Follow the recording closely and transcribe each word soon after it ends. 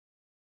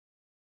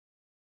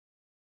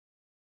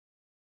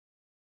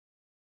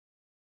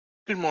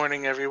Good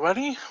morning,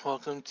 everybody.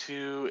 Welcome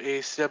to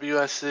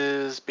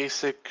ACWS's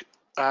basic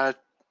uh,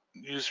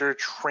 user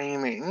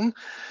training.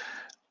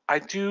 I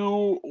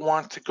do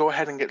want to go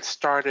ahead and get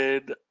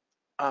started.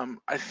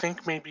 I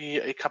think maybe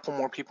a couple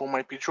more people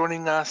might be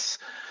joining us,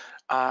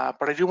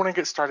 but I do want to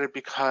get started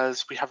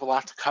because we have a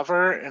lot to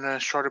cover in a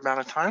short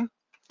amount of time.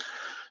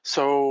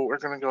 So we're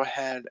going to go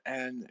ahead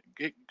and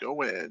get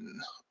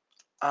going.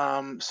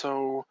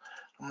 So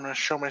I'm going to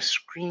show my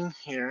screen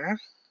here.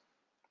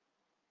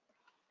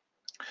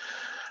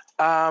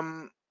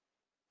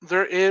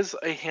 There is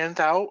a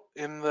handout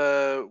in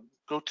the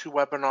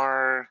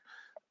GoToWebinar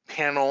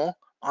panel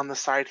on the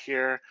side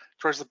here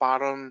towards the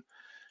bottom.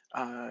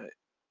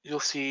 You'll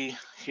see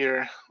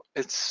here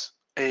it's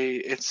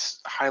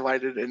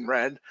highlighted in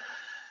red.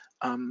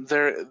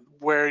 There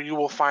where you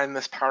will find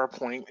this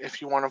PowerPoint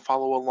if you want to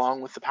follow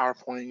along with the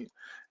PowerPoint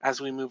as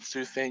we move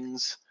through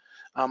things.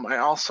 I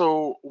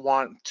also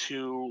want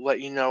to let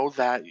you know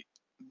that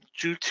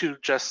due to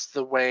just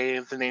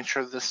the nature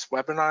of this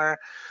webinar,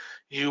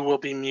 you will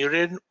be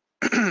muted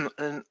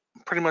and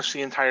pretty much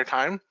the entire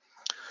time.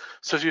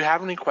 So if you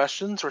have any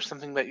questions or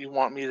something that you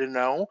want me to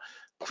know,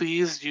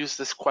 please use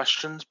this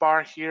questions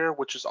bar here,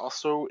 which is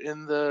also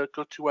in the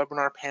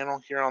GoToWebinar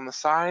panel here on the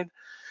side.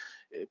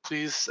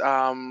 Please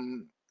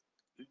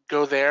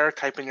go there,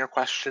 type in your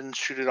question,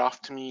 shoot it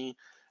off to me,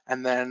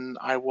 and then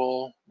I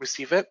will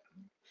receive it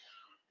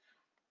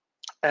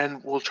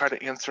and we'll try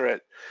to answer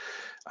it.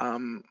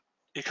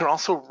 You can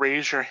also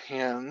raise your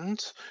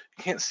hand.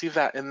 You can't see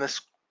that in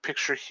this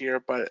picture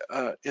here, but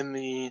in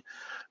the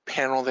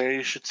panel there,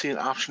 you should see an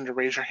option to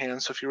raise your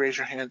hand. So if you raise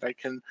your hand, I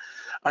can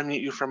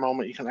unmute you for a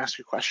moment. You can ask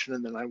your question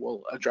and then I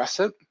will address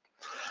it.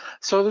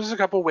 So there's a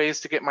couple ways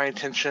to get my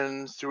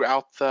attention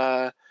throughout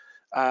the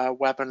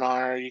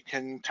webinar. You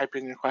can type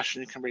in your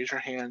question, you can raise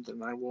your hand,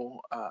 and I will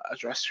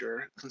address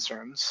your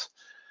concerns.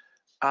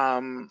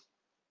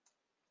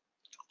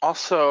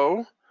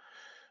 Also,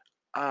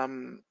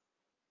 there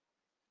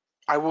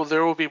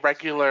will be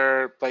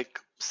regular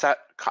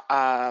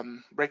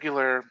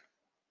regular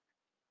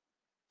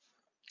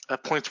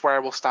points where I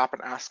will stop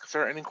and ask if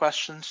there are any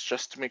questions,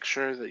 just to make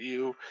sure that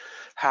you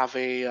have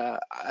a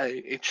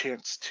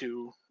chance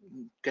to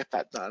get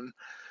that done.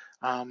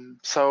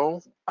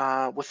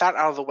 With that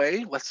out of the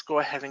way, let's go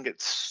ahead and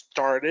get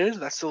started.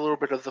 That's a little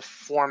bit of the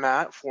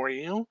format for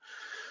you.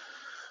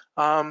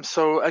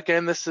 So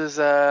again, this is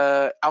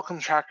a Outcome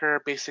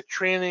Tracker basic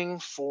training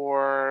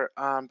for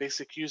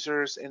basic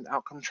users in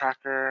Outcome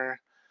Tracker.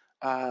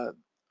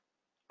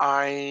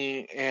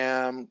 My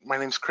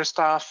name's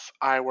Christoph.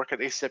 I work at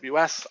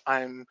ACWS.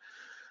 I'm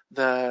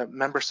the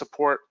member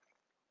support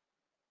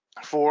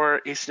for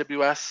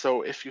ACWS.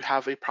 So if you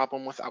have a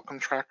problem with Outcome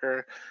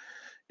Tracker,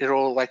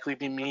 it'll likely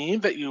be me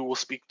that you will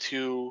speak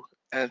to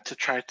to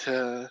try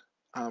to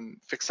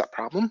fix that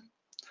problem.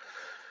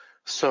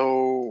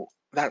 So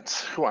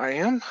that's who I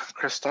am,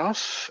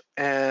 Christoph.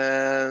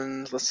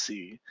 And let's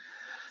see.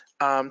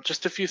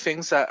 Just a few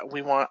things that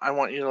I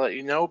want you to let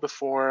you know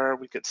before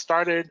we get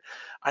started.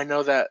 I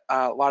know that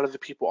a lot of the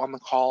people on the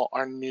call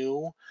are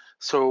new,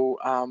 so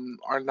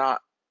are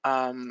not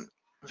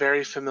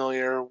very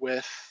familiar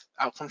with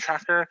Outcome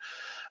Tracker.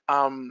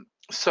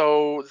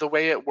 So the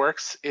way it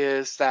works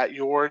is that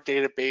your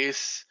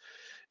database,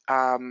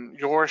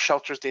 your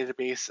shelter's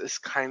database is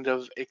kind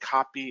of a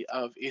copy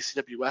of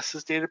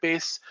ACWS's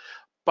database,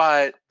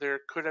 but there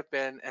could have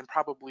been, and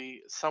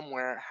probably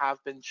somewhere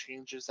have been,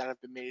 changes that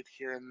have been made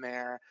here and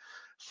there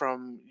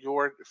from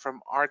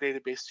our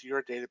database to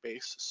your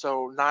database.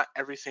 So not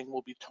everything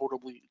will be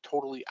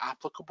totally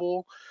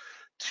applicable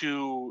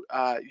to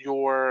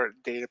your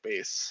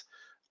database.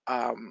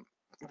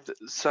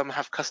 Some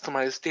have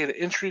customized data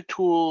entry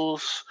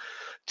tools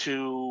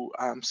to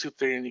suit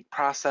their unique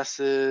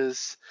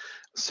processes.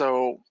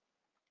 So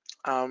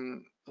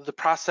the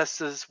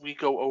processes we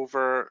go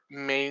over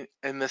may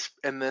in this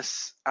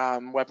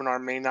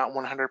webinar may not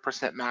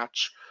 100%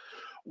 match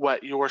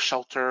what your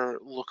shelter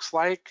looks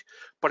like,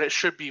 but it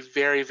should be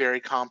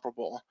very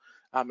comparable.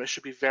 It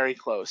should be very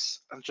close.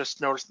 And just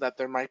notice that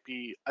there might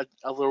be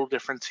a little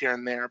difference here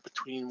and there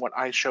between what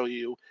I show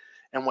you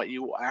and what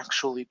you will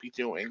actually be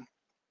doing.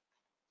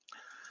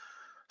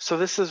 So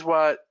this is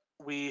what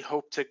we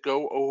hope to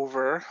go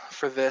over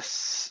for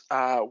this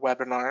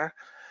webinar.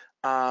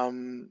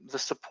 The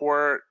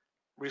support,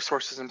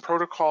 resources and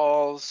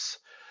protocols,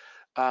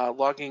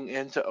 logging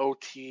into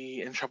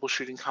OT and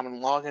troubleshooting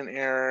common login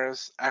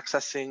errors,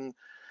 accessing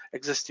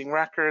existing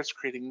records,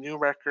 creating new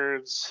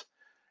records,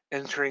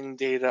 entering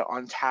data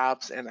on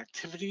tabs and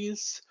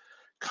activities,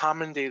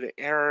 common data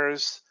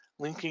errors,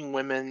 linking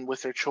women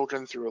with their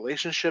children through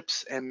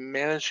relationships, and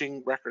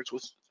managing records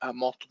with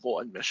multiple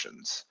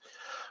admissions.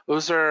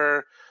 Those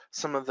are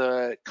some of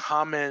the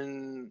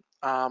common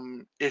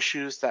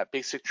issues that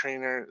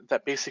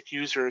basic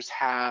users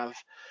have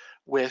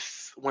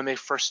with when they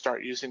first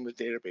start using the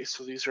database.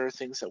 So these are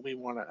things that we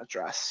want to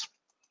address.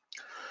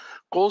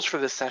 Goals for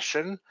this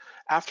session.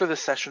 After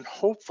this session,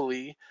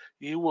 hopefully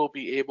you will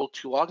be able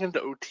to log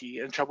into OT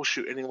and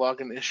troubleshoot any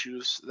login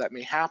issues that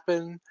may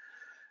happen.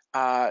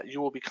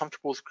 You will be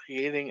comfortable with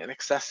creating and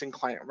accessing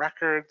client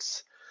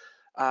records.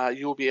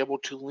 You will be able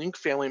to link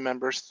family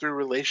members through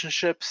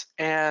relationships,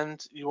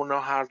 and you will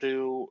know how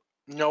to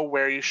know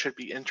where you should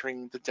be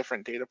entering the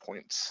different data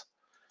points.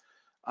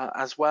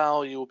 As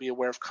well, you will be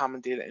aware of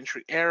common data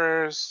entry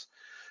errors,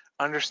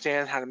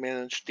 understand how to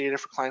manage data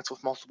for clients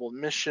with multiple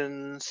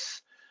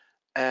admissions,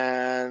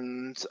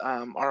 and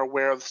are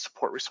aware of the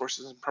support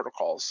resources and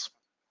protocols.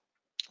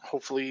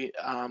 Hopefully,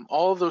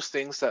 all of those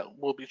things that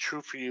will be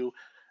true for you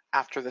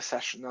after the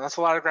session. Now, that's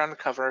a lot of ground to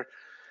cover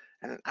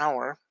in an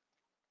hour.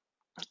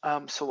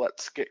 So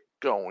let's get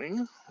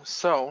going.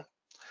 So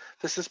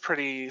this is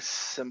pretty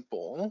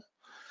simple.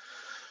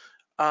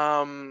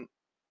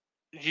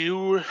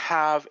 You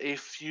have a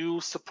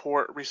few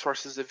support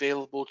resources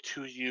available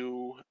to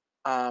you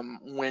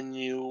when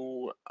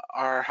you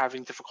are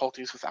having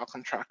difficulties with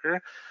Outcome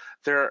Tracker.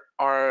 There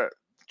are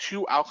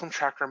 2 Outcome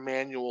Tracker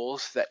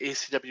manuals that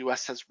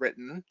ACWS has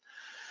written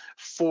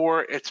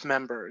for its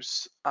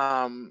members.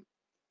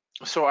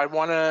 So I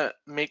want to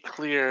make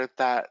clear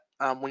that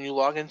when you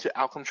log into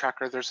Outcome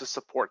Tracker, there's a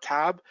support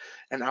tab,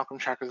 and Outcome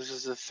Tracker, this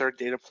is the 3rd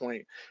data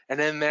point.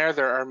 And in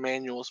there are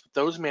manuals, but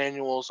those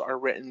manuals are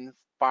written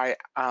by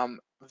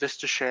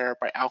VistaShare,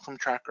 by Outcome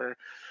Tracker,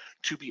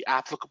 to be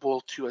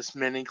applicable to as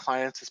many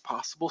clients as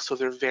possible. So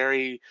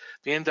they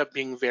end up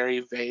being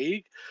very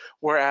vague,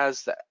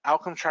 whereas the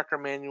Outcome Tracker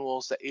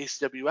manuals that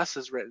ACWS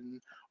has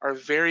written are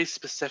very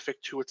specific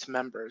to its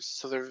members.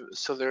 So they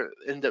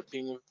end up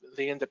being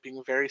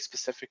very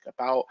specific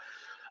about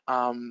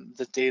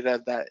the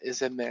data that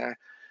is in there,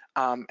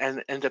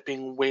 and end up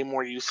being way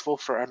more useful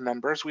for our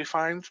members, we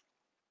find.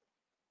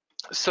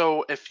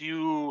 So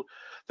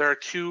there are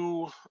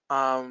two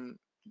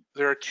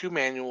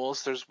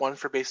manuals. There's one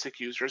for basic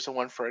users and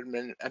one for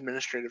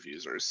administrative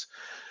users.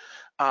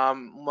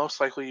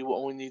 Most likely you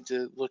will only need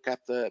to look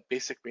at the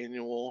basic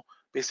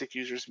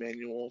users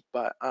manual,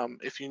 but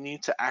if you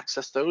need to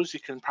access those, you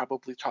can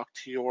probably talk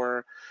to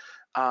your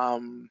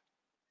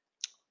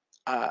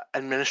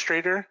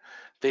administrator.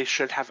 They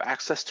should have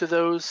access to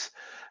those,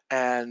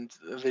 and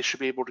they should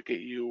be able to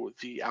get you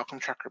the Outcome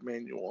Tracker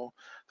manual.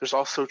 There's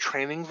also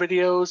training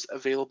videos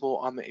available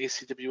on the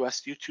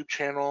ACWS YouTube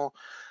channel.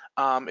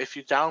 If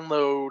you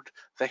download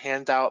the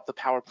handout, the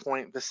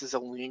PowerPoint, this is a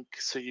link,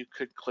 so you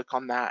could click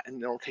on that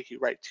and it'll take you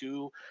right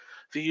to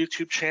the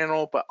YouTube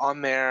channel. But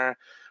on there,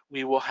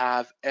 we will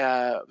have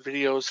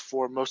videos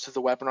for most of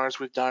the webinars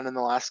we've done in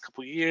the last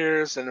couple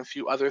years, and a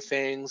few other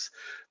things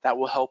that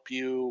will help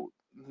you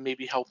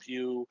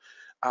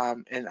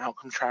in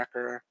Outcome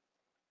Tracker.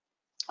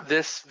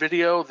 This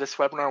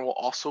webinar will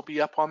also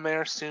be up on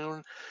there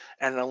soon,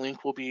 and a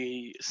link will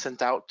be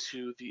sent out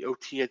to the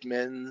OT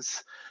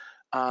admins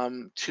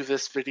to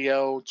this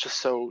video,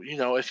 just so you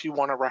know, if you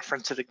want to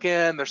reference it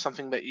again, there's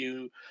something that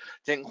you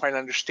didn't quite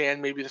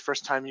understand maybe the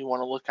first time, you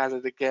want to look at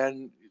it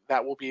again,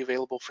 that will be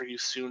available for you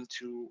soon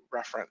to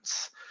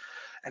reference.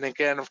 And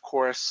again, of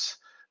course,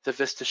 the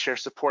VistaShare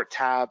support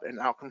tab and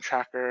Outcome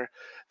Tracker.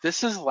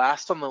 This is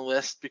last on the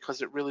list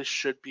because it really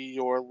should be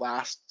your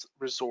last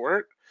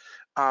resort.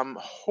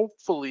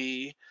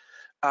 Hopefully,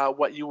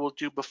 what you will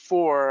do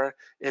before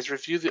is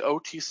review the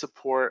OT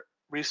support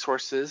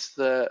resources,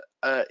 the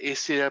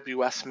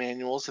ACWS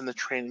manuals and the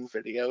training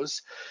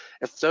videos.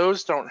 If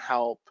those don't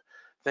help,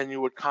 then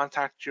you would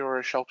contact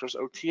your shelter's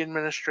OT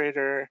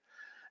administrator,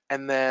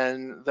 and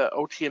then the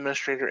OT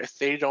administrator, if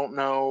they don't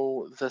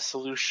know the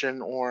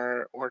solution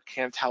or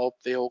can't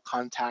help, they'll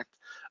contact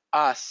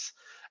us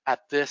at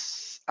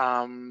this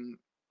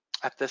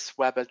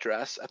web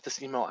address, at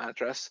this email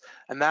address,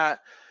 and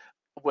that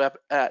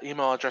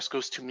email address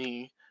goes to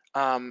me,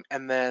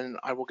 and then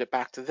I will get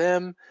back to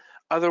them.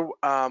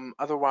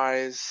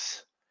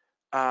 Otherwise,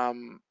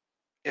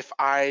 if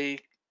I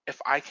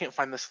can't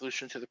find the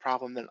solution to the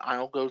problem, then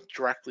I'll go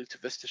directly to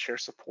VistaShare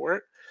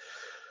support.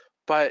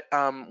 But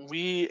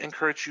we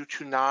encourage you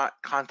to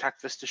not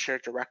contact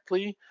VistaShare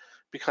directly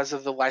because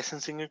of the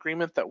licensing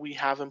agreement that we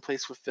have in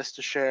place with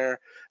VistaShare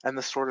and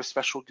the sort of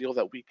special deal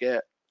that we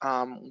get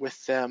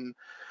with them.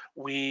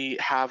 We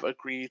have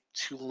agreed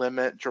to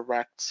limit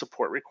direct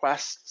support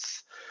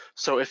requests.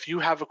 So if you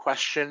have a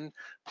question,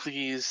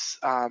 please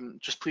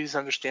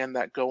understand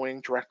that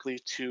going directly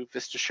to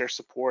VistaShare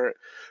support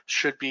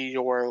should be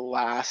your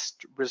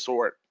last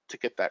resort to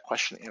get that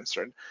question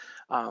answered.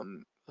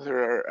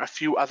 There are a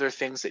few other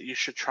things that you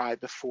should try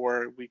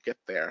before we get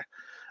there.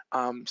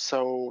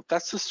 So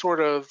that's the sort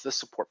of the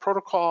support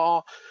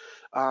protocol.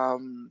 Are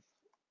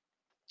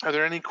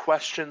there any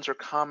questions or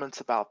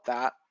comments about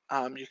that?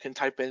 You can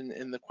type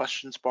in the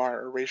questions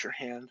bar or raise your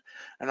hand,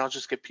 and I'll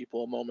just give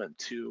people a moment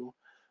to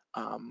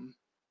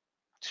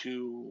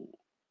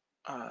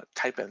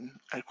type in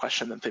a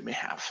question that they may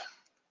have.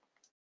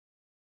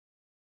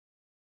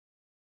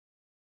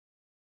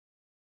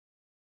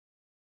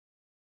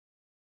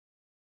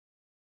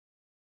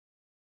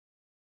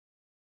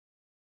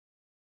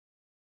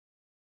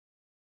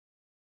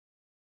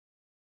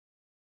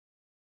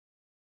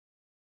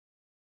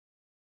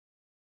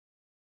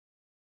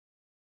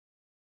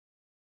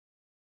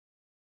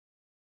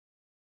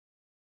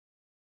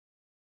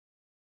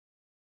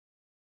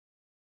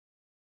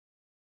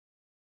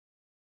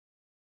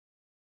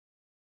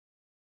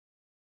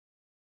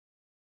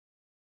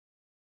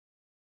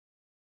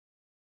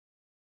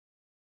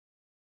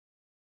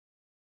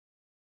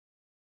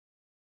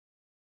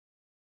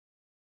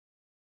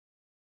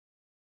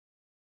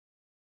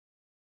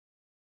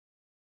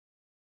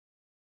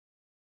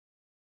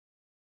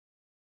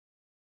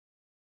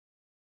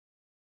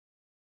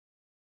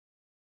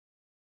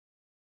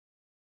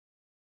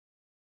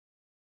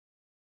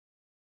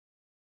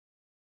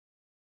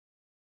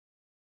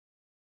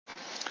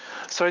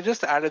 So I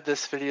just added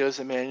this videos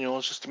and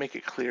manuals just to make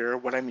it clear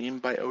what I mean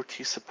by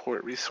OT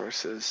support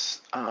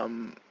resources.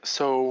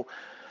 So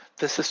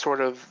this is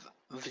sort of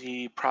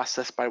the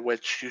process by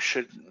which you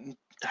should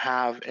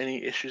have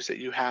any issues that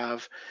you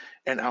have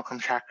in Outcome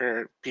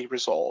Tracker be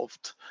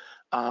resolved.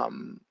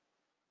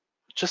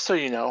 Just so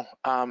you know,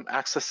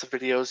 access the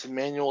videos and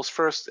manuals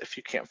first. If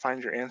you can't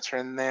find your answer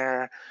in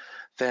there,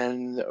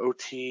 then the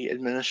OT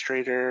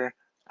administrator,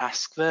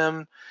 ask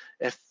them.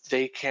 If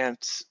they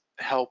can't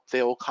help,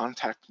 they will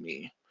contact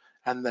me.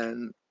 And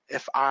then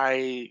if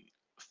I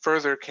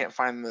further can't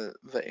find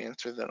the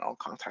answer, then I'll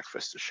contact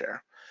VistaShare.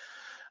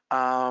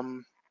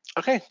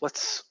 Okay,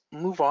 let's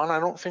move on. I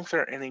don't think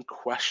there are any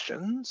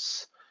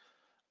questions.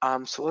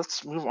 So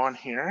let's move on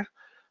here.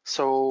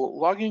 So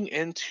logging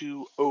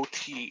into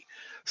OT.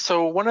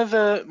 So one of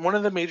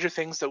the major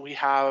things that we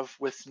have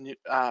with new,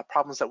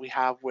 problems that we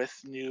have with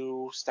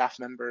new staff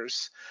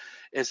members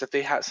is that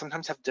they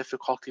sometimes have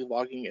difficulty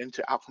logging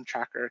into Outcome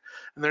Tracker,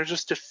 and there are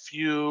just a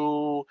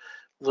few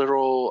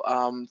little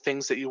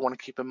things that you want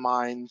to keep in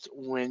mind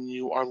when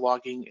you are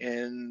logging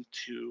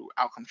into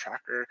Outcome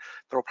Tracker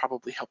that will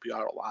probably help you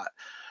out a lot.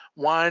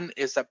 One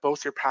is that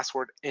both your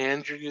password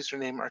and your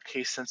username are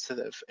case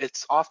sensitive.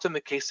 It's often the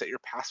case that your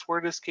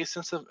password is case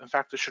sensitive. In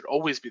fact, it should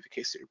always be the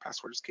case that your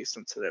password is case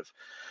sensitive.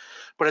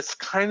 But it's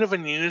kind of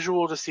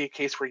unusual to see a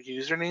case where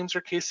usernames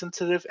are case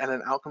sensitive and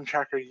an Outcome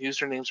Tracker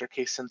usernames are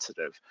case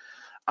sensitive.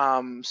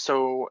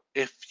 So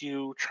if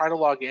you try to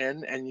log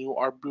in and you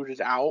are booted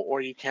out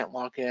or you can't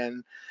log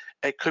in,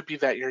 it could be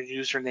that your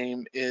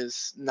username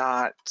is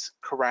not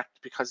correct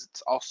because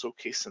it's also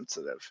case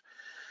sensitive.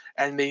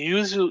 And they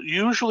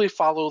usually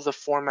follow the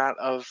format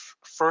of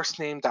first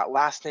name,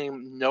 last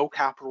name, no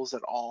capitals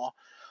at all.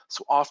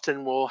 So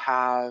often we'll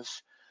have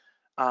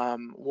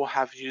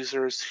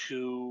users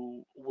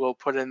who will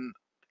put in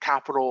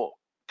capital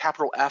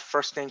F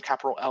first name,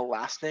 capital L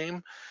last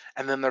name,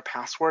 and then their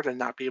password and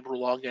not be able to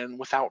log in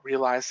without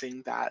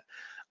realizing that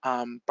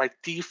by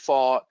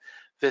default,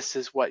 this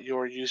is what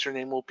your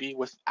username will be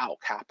without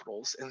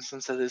capitals. And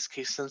since it is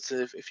case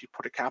sensitive, if you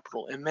put a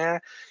capital in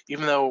there,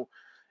 even though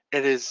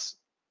it is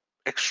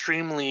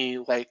extremely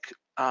like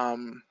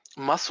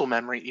muscle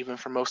memory even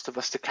for most of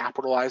us to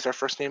capitalize our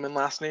first name and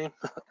last name.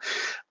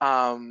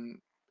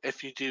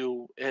 If you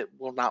do, it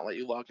will not let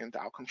you log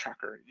into Outcome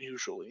Tracker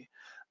usually.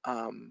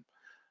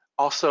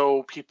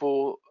 Also,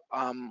 people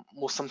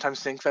will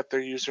sometimes think that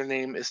their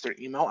username is their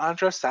email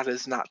address. That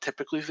is not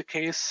typically the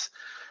case.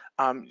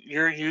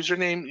 Your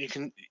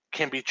username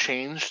can be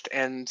changed,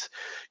 and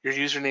your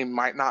username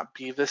might not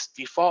be this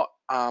default,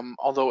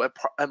 although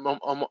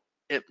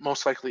it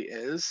most likely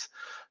is.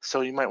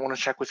 So you might want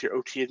to check with your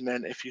OT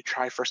admin if you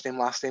try first name,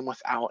 last name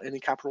without any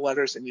capital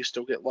letters and you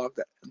still get logged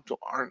that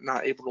aren't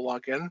not able to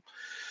log in.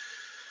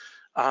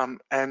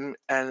 And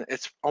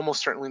it's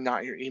almost certainly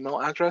not your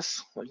email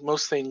address. Like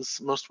most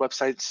things, most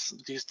websites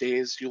these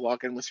days, you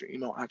log in with your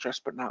email address,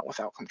 but not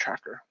with Outcome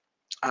Tracker.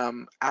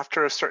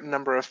 After a certain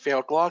number of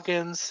failed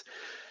logins,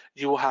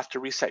 you will have to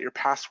reset your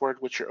password,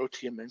 which your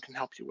OT admin can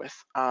help you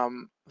with.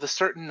 The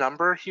certain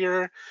number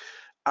here,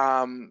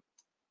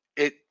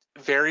 it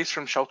varies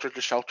from shelter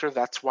to shelter.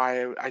 That's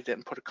why I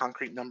didn't put a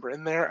concrete number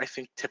in there. I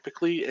think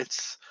typically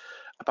it's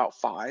about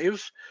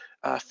 5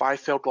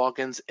 failed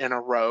logins in a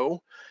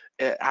row.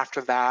 After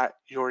that,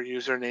 your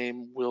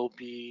username will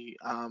be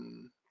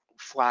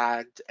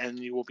flagged and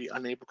you will be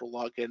unable to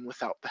log in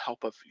without the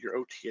help of your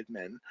OT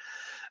admin.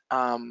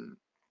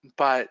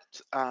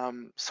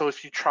 So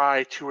if you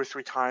try 2 or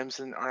 3 times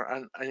and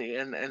are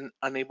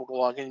unable to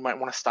log in, you might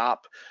want to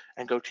stop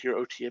and go to your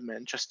OT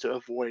admin just to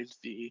avoid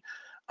the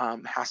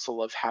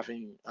hassle of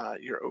having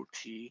your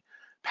OT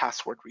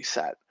password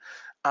reset.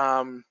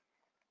 All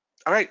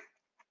right,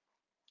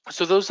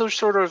 so those are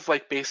sort of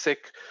like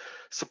basic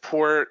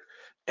support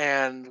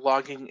and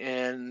logging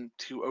in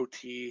to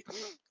OT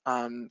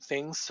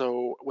things.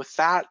 So with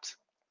that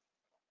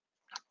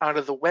out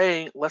of the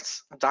way,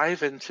 let's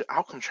dive into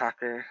Outcome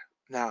Tracker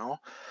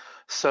now.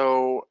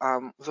 So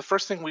the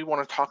first thing we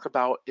want to talk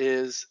about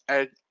is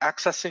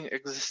accessing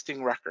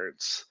existing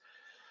records.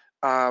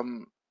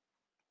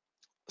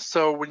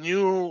 So when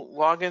you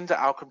log into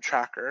Outcome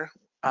Tracker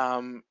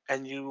and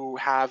you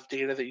have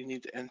data that you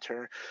need to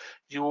enter,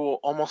 you will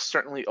almost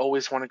certainly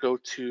always want to go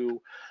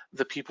to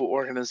the People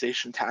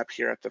Organization tab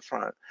here at the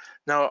front.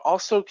 Now,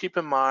 also keep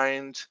in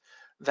mind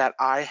that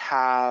I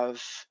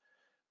have,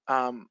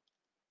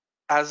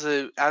 as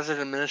an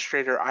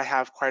administrator, I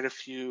have quite a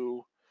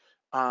few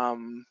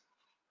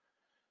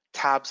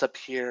tabs up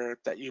here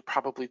that you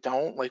probably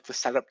don't, like the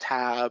setup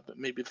tab,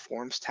 maybe the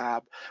forms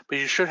tab, but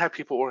you should have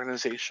People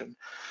Organization.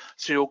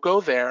 So you'll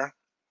go there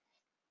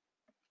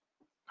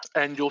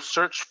and you'll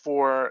search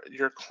for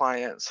your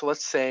client. So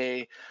let's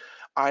say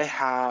I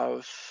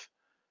have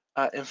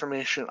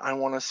information I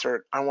want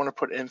to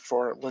put in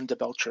for Linda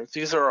Belcher.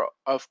 These are,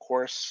 of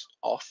course,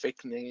 all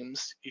fake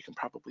names. You can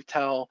probably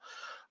tell.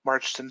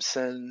 Marge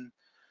Simpson,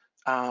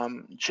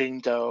 Jane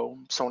Doe,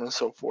 so on and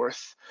so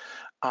forth.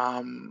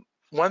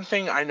 One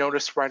thing I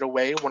noticed right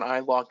away when I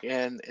log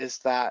in is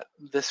that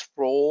this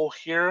role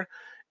here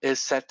is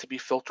set to be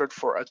filtered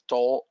for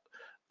adult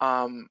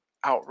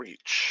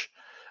outreach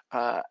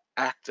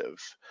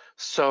active.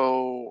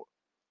 So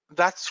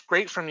that's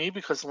great for me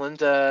because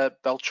Linda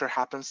Belcher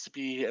happens to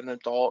be an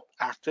adult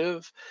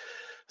active.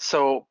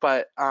 So,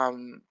 but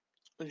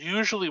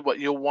usually what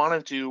you'll want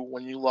to do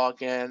when you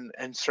log in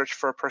and search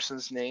for a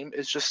person's name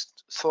is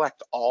just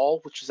select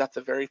all, which is at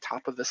the very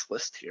top of this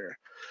list here.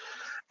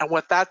 And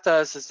what that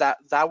does is that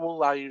will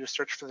allow you to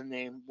search for the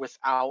name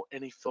without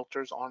any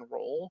filters on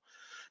role,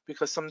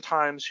 because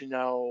sometimes, you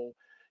know,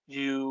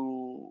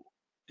 you're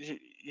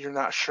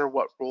not sure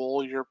what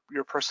role your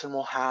person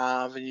will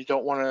have, and you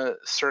don't want to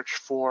search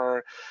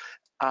for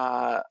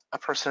a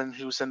person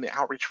who's in the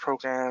outreach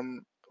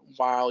program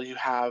while you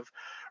have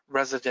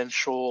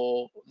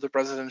the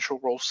residential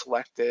role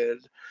selected,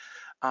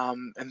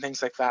 and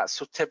things like that.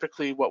 So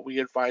typically what we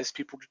advise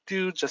people to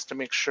do, just to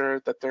make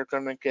sure that they're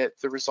going to get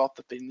the result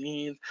that they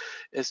need,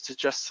 is to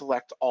just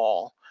select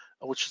all,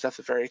 which is at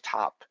the very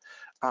top.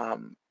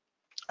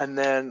 And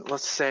then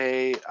let's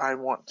say I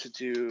want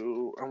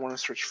to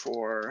search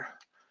for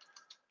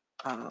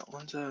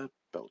Linda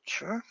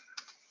Belcher.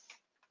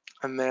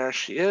 And there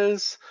she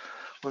is,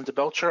 Linda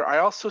Belcher. I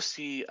also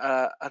see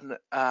a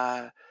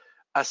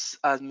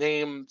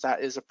name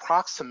that is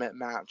approximate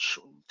match,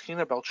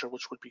 Tina Belcher,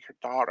 which would be her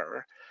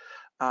daughter.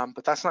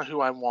 But that's not who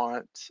I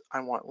want.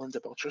 I want Linda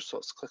Belcher, so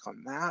let's click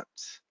on that.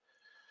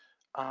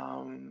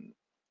 And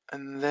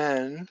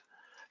then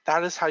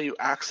that is how you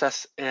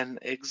access an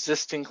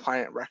existing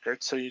client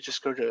record. So you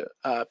just go to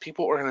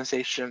people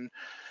organization.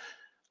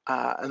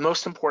 And the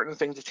most important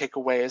thing to take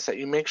away is that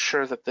you make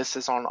sure that this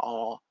is on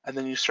all, and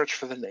then you search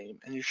for the name,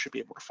 and you should be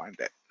able to find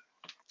it.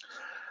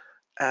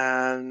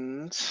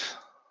 And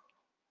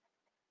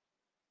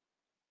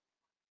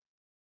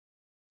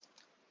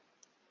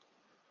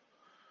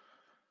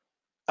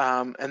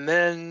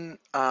then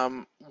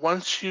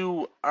once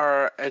you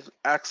are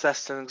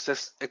accessed an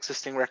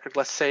existing record,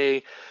 let's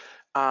say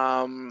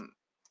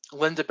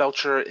Linda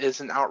Belcher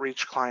is an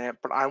outreach client,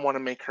 but I want to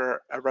make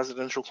her a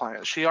residential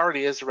client. She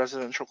already is a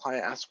residential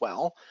client as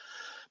well.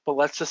 But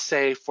let's just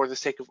say, for the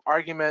sake of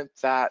argument,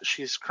 that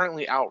she's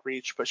currently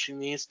outreach, but she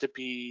needs to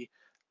be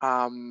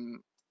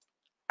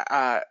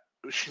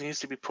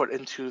put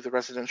into the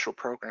residential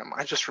program.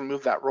 I just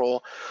removed that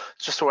role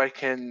just so I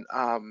can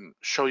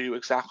show you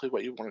exactly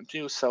what you want to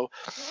do. So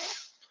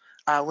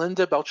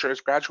Linda Belcher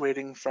is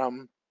graduating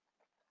from,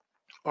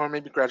 or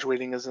maybe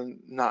graduating is a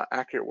not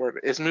accurate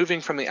word, is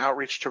moving from the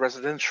outreach to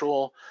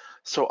residential.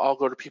 So I'll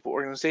go to people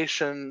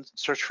organization,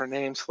 search for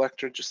name,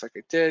 select her just like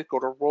I did, go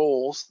to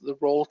roles, the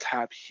role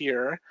tab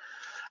here.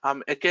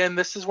 Again,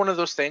 this is one of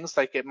those things,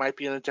 like it might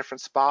be in a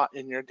different spot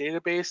in your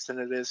database than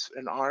it is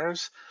in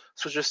ours.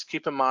 So just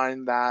keep in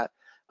mind that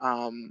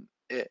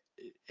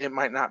it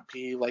might not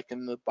be like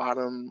in the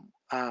bottom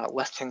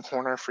left-hand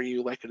corner for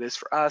you like it is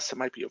for us. It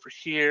might be over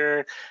here,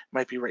 it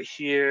might be right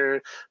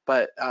here,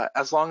 but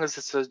as long as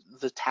it's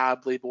the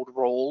tab labeled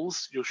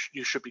roles, you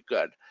should be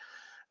good.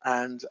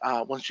 And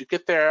once you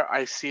get there,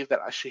 I see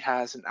that she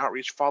has an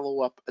outreach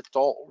follow-up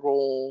adult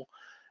role,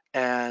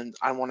 and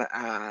I want to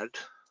add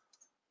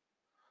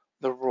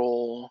the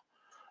role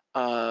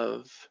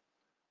of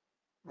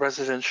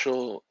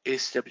residential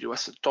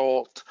ACWS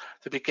adult.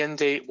 The begin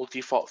date will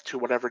default to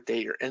whatever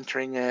date you're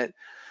entering it,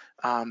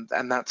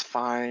 and that's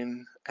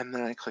fine. And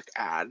then I click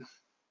add.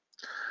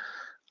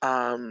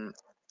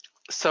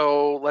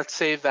 So let's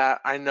say that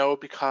I know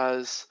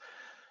because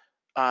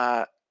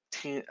Linda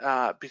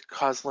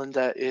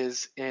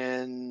is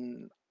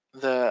in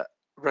the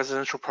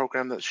residential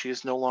program that she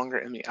is no longer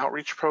in the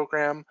outreach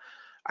program.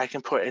 I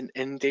can put an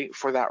end date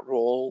for that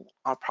role.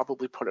 I'll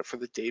probably put it for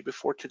the day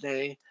before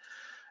today.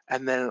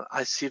 And then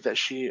I see that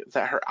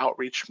her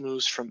outreach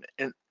moves from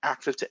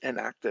active to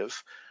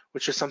inactive,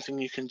 which is something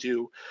you can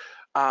do.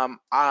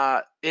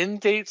 End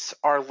dates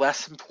are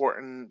less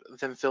important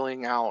than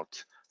filling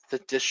out the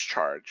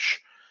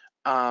discharge.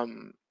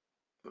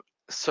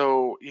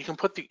 So you can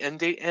put the end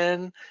date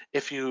in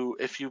if you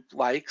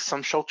like.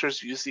 Some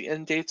shelters use the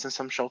end dates and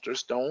some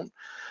shelters don't.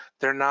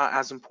 They're not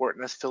as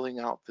important as filling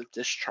out the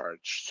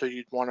discharge. So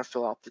you'd want to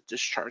fill out the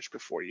discharge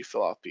before you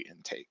fill out the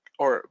intake,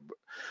 or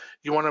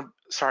you want to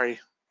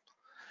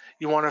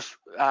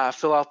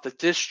fill out the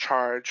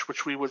discharge,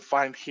 which we would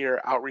find here,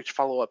 outreach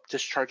follow-up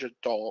discharge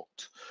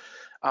adult,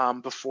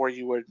 before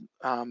you would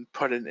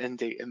put an end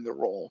date in the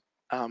role.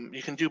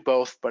 You can do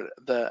both, but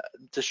the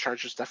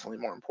discharge is definitely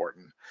more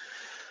important.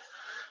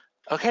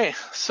 Okay,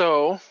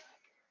 so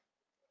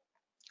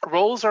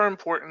roles are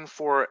important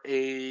for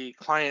a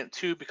client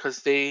too, because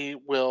they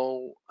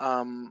will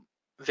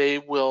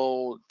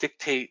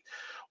dictate,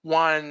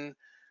 one,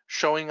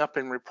 showing up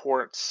in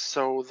reports.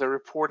 So the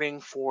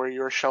reporting for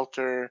your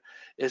shelter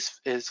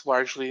is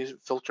largely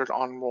filtered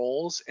on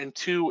roles, and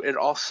two, it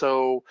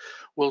also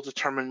will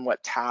determine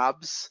what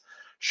tabs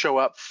show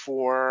up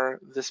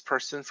for this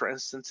person. For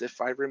instance, if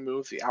I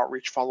remove the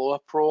outreach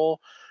follow-up role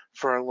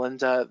for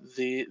Linda,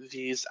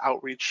 these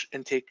outreach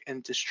intake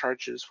and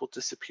discharges will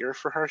disappear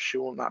for her. She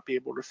will not be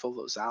able to fill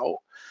those out.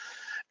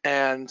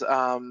 And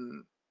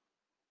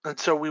And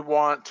so we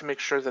want to make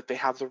sure that they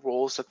have the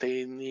roles that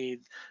they need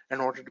in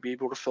order to be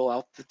able to fill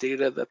out the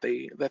data that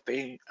they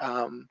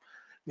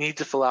need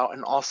to fill out,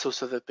 and also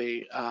so that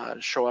they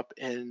show up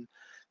in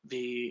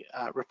the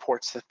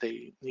reports that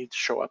they need to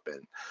show up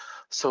in.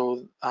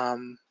 So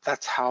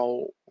that's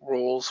how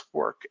roles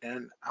work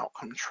in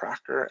Outcome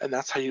Tracker, and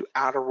that's how you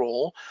add a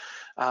role.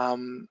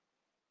 And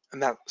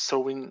that, so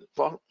we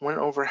went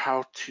over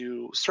how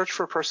to search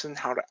for a person,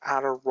 how to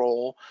add a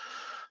role.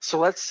 So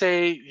let's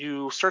say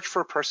you search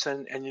for a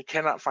person and you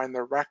cannot find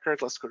their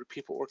record. Let's go to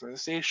people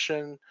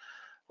organization.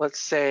 Let's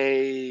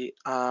say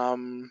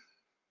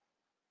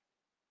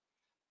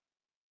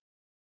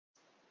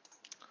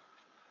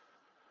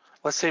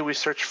we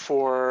search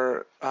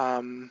for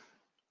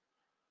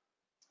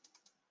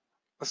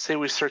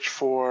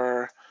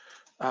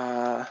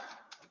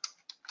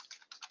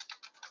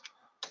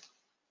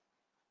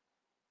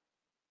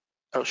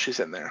oh, she's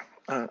in there.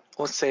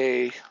 Let's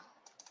say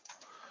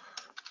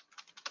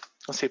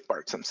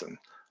Bart Simpson,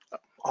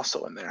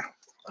 also in there.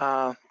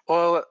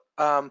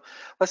 Let's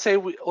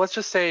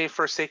just say,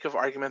 for sake of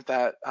argument,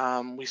 that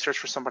we search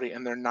for somebody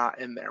and they're not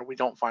in there. We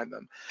don't find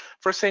them.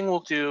 First thing we'll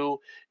do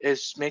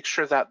is make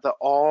sure that the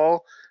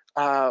all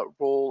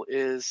role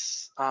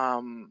is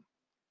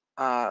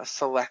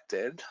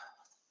selected,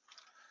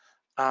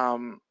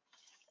 and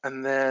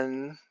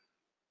then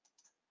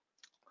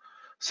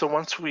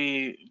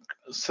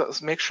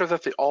make sure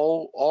that the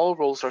all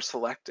roles are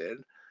selected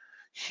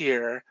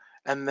here,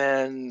 and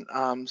then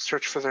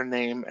search for their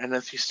name. And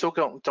if you still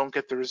don't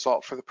get the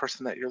result for the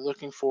person that you're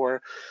looking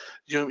for,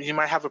 you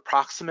might have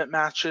approximate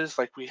matches,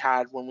 like we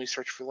had when we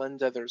searched for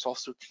Linda. There's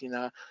also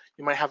Tina.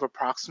 You might have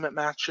approximate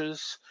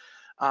matches,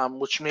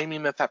 which may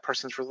mean that that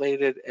person's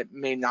related. It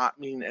may not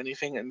mean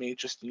anything. It may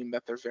just mean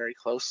that they're very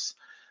close.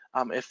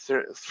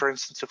 For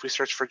instance, if we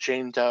search for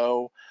Jane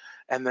Doe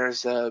and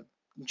there's a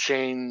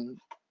Jane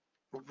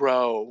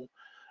Roe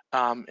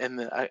in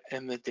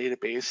the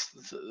database,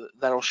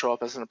 that'll show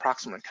up as an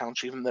approximate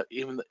count, even the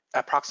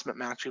approximate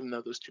match, even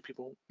though those two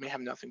people may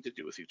have nothing to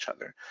do with each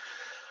other.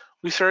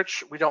 We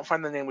search, we don't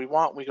find the name we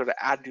want, we go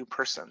to add new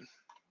person,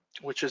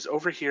 which is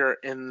over here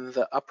in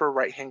the upper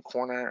right hand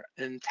corner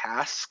in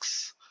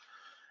tasks.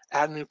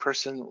 Add new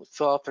person,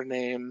 fill out their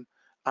name.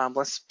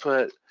 Let's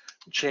put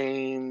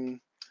Jane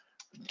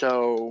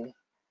Doe,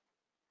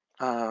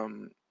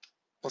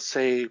 let's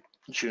say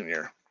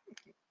Junior.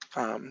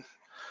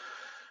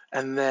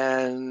 And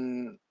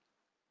then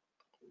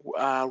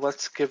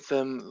let's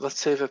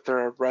say that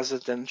they're a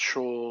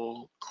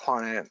residential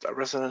client, a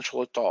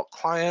residential adult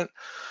client.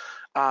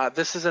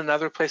 This is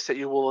another place that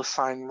you will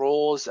assign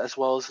roles, as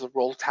well as the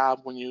role tab.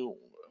 When you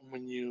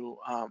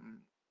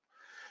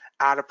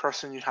add a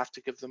person, you have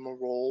to give them a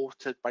role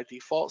by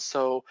default.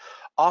 So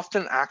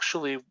often,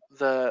 actually,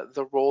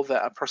 the role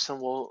that a person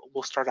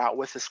will start out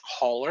with is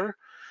caller.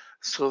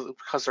 So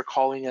because they're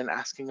calling in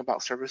asking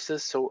about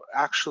services. So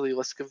actually,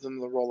 let's give them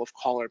the role of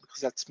caller, because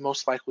that's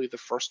most likely the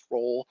first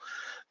role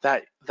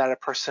that a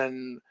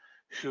person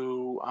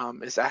who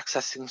is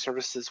accessing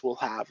services will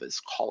have is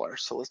caller.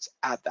 So let's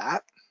add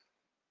that.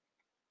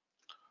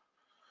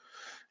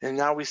 And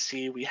now we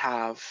see we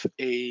have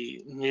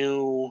a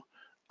new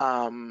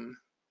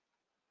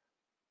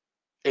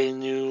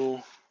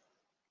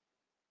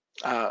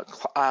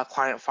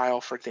client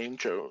file for Jane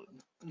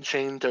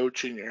Doe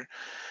Jr.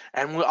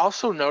 And we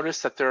also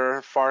notice that there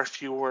are far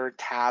fewer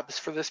tabs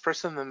for this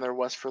person than there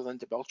was for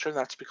Linda Belcher. And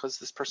that's because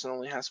this person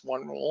only has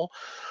one role,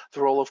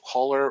 the role of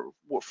caller,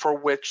 for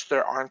which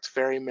there aren't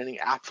very many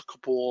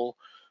applicable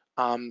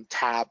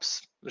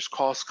tabs. There's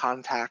calls,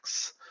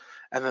 contacts,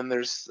 and then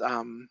there's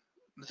the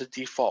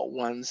default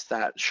ones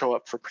that show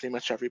up for pretty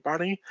much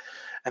everybody,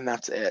 and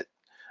that's it.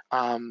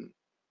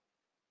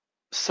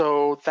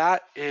 So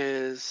that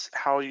is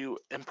how you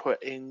input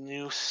a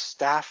new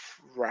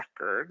staff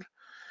record.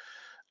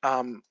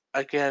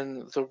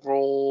 Again, the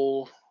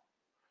role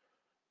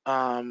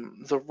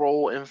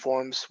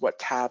informs what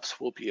tabs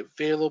will be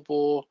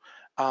available.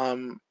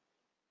 And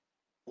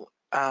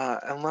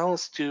now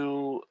let's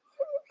do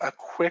a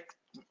quick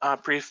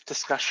brief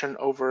discussion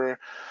over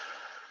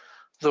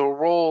the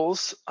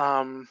roles.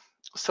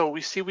 So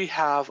we see we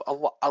have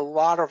a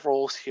lot of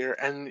roles here,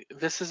 and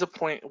this is a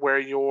point where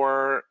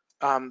your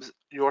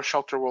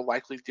shelter will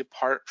likely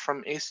depart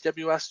from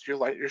ACWS.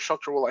 Your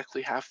shelter will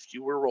likely have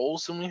fewer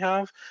roles than we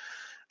have,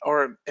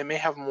 or it may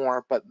have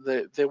more, but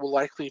they will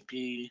likely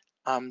be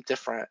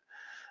different.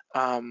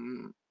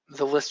 The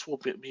list will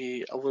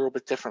be a little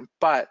bit different,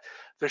 but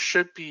there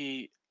should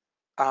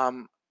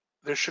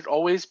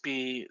always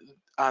be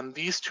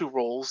these two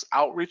roles: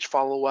 outreach,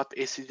 follow-up,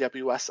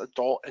 ACWS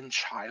adult and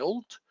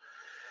child,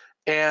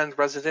 and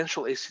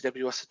residential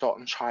ACWS adult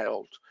and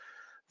child.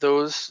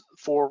 Those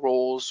four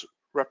roles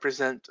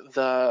represent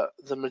the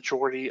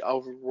majority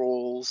of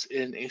roles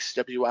in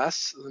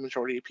ACWS, the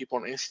majority of people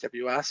in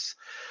ACWS.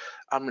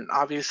 And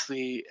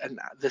obviously, and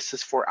this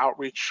is for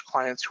outreach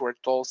clients who are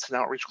adults and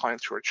outreach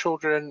clients who are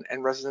children,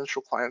 and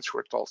residential clients who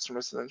are adults and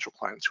residential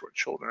clients who are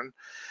children.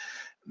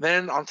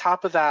 Then on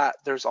top of that,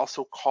 there's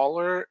also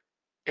caller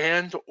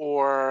and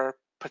or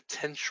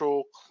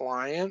potential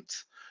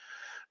client,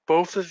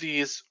 both of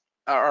these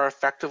are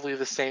effectively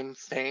the same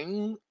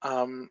thing.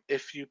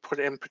 If you put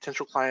in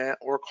potential client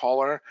or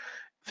caller,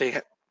 they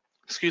have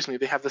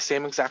the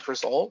same exact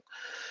result,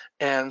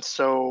 and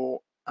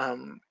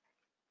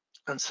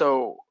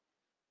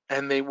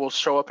they will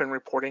show up in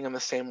reporting in the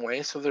same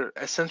way. So they're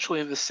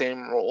essentially the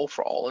same role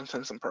for all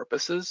intents and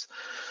purposes.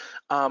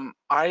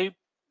 I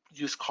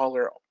use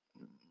caller,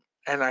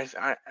 and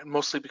I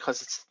mostly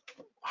because it's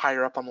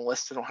higher up on the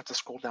list. I don't have to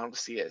scroll down to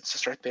see it. It's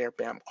just right there,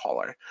 bam,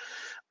 caller.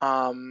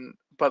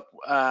 But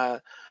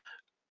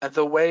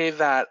the way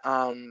that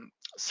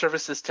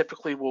services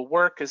typically will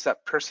work is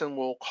that person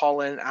will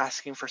call in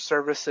asking for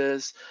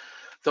services.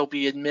 They'll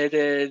be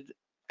admitted,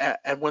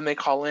 and when they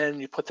call in,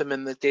 you put them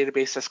in the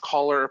database as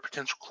caller or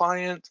potential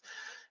client,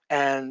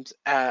 and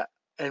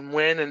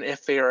when and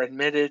if they are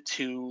admitted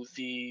to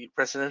the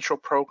residential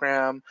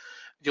program,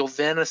 you'll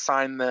then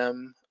assign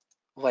them,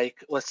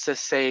 like let's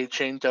just say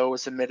Jane Doe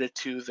is admitted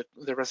to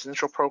the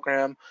residential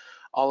program.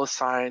 I'll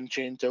assign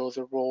Jane Doe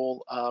the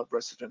role of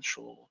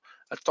residential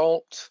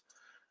adult,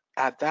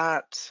 add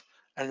that,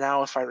 and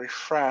now if I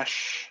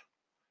refresh,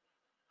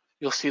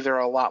 you'll see there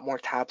are a lot more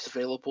tabs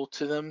available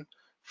to them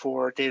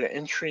for data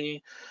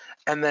entry.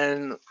 And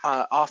then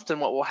often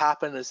what will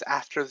happen is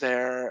after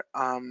they're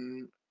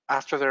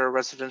a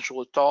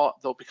residential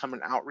adult, they'll become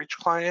an outreach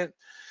client.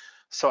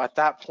 So at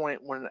that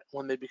point,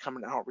 when they become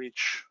an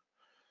outreach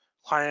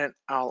client,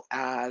 I'll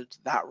add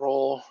that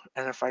role.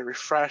 And if I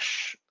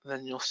refresh,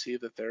 then you'll see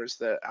that there's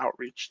the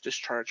outreach,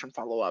 discharge, and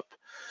follow-up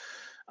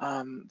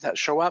that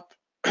show up.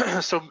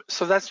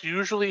 So that's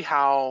usually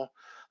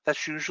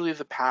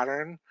the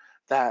pattern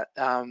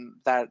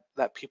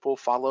that people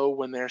follow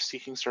when they're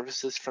seeking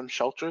services from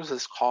shelters,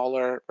 is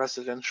caller,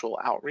 residential,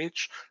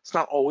 outreach. It's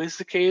not always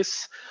the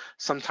case.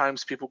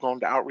 Sometimes people go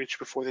into outreach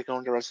before they go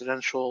into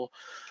residential.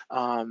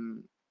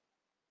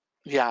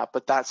 Yeah,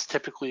 but that's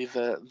typically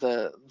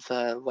the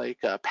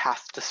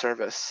path to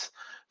service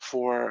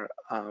for,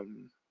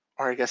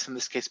 or I guess in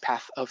this case,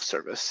 path of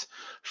service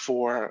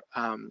for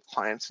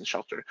clients in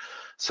shelter.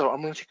 So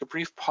I'm going to take a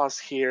brief pause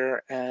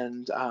here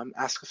and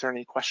ask if there are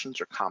any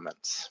questions or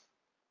comments.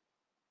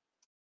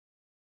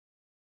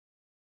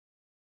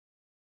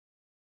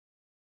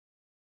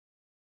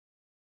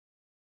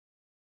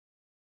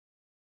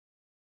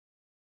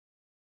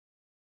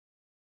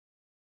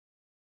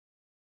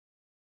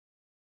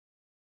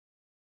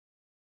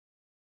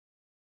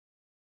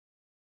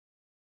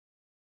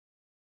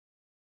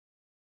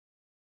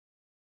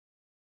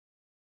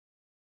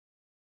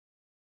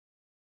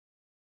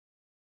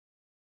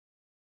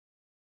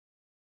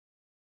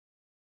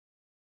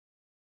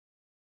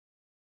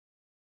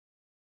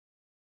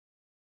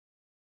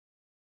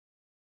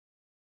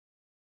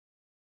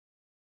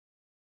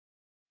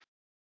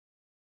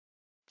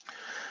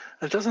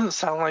 It doesn't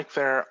sound like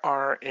there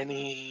are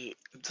any,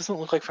 it doesn't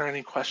look like there are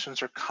any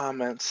questions or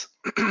comments.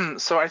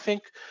 So I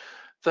think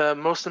the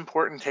most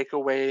important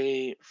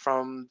takeaway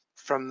from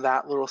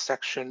that little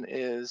section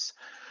is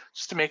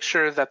just to make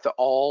sure that the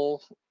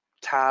all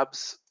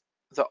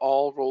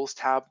roles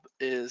tab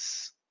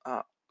is,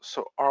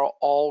 so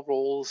all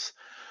roles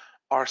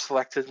are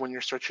selected when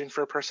you're searching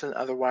for a person.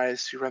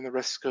 Otherwise, you run the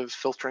risk of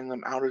filtering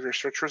them out of your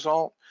search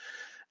result.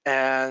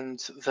 And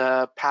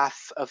the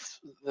path of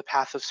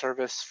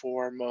service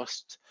for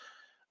most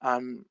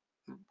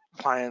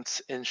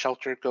clients in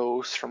shelter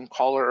goes from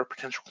caller or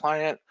potential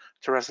client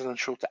to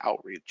residential to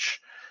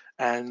outreach.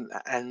 And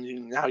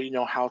now you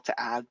know how to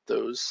add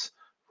those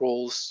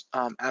roles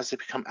as they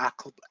become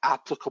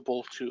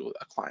applicable to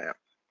a client.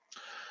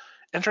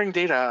 Entering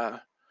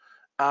data.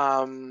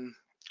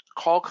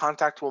 Call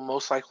contact will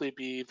most likely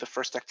be the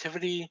first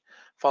activity,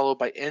 followed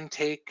by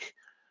intake,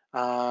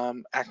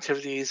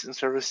 activities and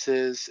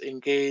services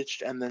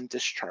engaged, and then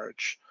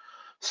discharge.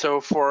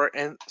 So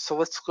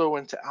let's go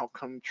into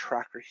outcome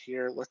tracker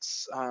here.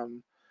 Let's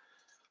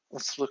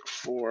look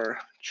for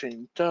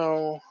Jane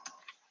Doe.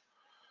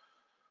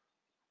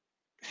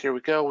 Here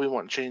we go. We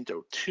want Jane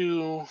Doe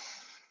 2.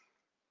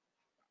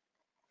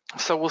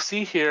 So we'll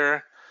see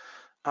here.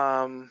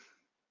 I'm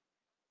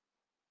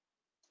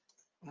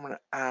going to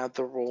add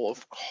the role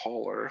of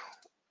caller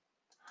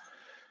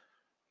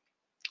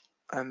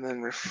and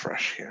then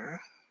refresh here.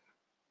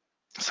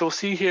 So we'll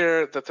see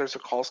here that there's a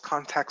calls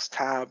contacts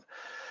tab.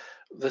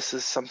 This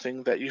is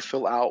something that you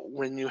fill out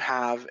when you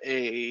have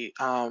a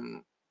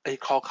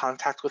call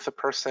contact with a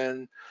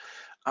person.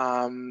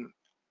 And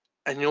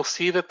you'll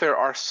see that there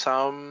are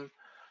some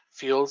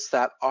fields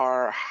that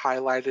are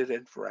highlighted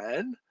in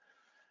red.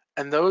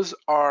 And those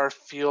are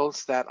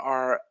fields that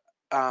are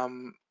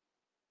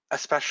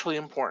especially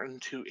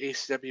important to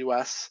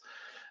ACWS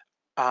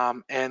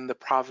and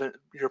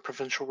your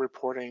provincial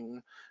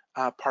reporting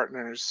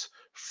partners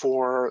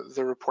for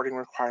the reporting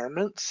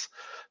requirements.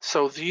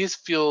 So these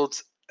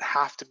fields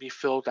have to be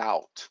filled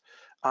out.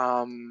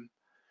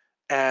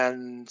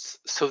 And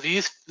so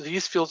these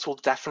fields will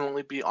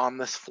definitely be on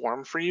this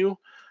form for you.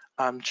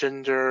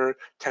 Gender,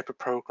 type of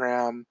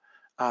program,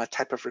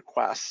 type of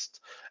request.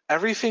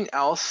 Everything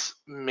else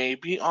may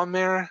be on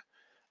there.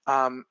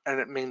 and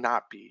it may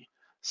not be.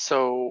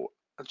 So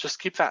just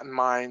keep that in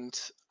mind.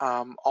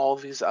 All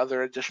these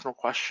other additional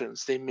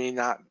questions, they may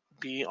not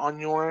be on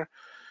your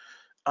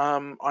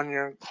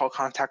call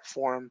contact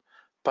form,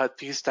 but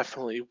these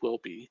definitely will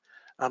be.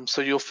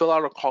 So you'll fill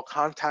out a call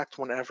contact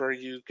whenever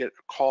you get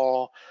a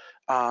call,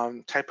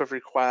 type of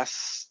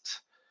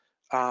request,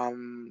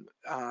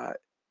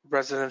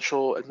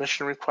 residential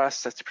admission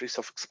request, that's pretty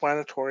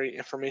self-explanatory.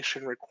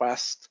 Information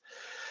request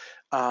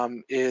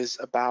is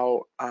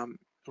about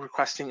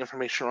requesting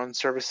information on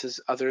services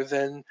other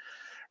than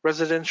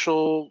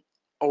residential,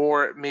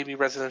 or maybe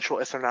residential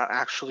if they're not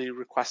actually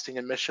requesting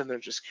admission, they're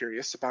just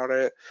curious about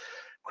it.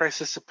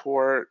 Crisis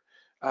support,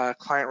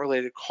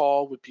 client-related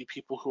call would be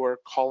people who are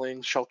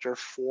calling shelter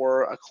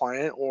for a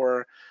client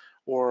or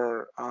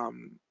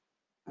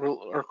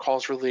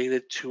calls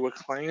related to a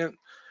client.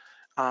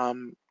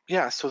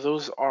 Yeah, so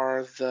those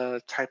are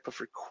the type of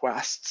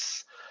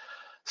requests.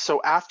 So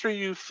after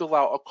you fill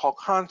out a call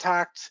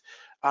contact,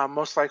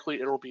 most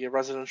likely it'll be a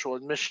residential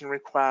admission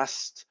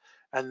request.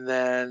 And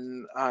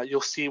then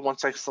you'll see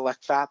once I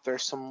select that,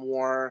 there's some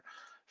more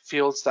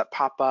fields that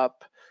pop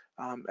up,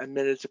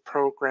 admitted to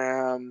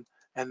program,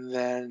 and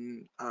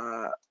then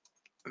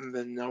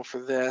no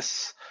for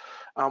this.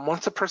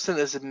 Once a person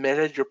is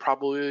admitted, you're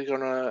probably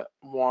gonna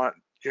want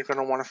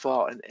to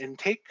fill out an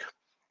intake.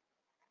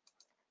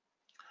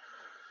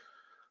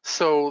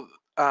 So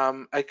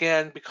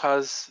again,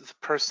 because the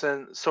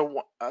person,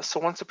 so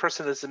once a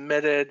person is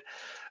admitted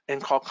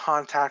and call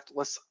contact,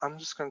 I'm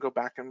just going to go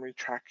back and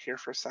retrack here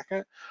for a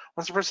second.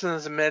 Once a person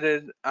is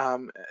admitted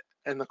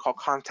in the call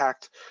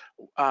contact,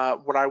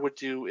 what I would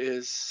do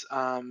is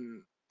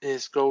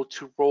go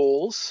to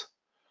roles,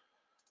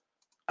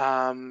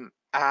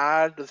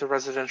 add the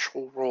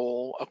residential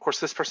role. Of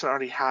course, this person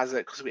already has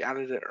it because we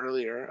added it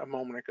earlier a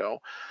moment ago,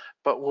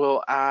 but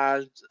we'll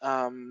add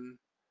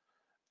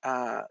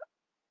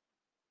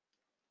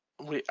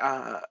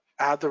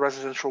add the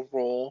residential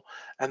role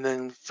and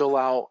then fill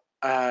out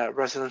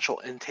residential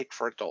intake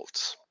for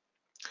adults,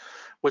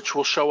 which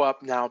will show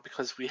up now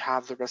because we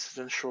have the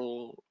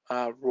residential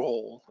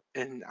role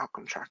in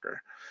Outcome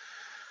Tracker.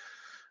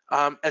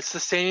 It's the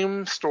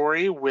same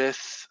story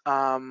with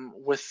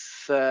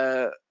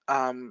the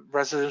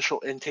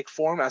residential intake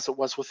form as it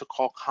was with the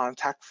call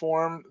contact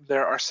form.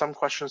 There are some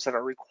questions that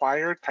are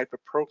required: type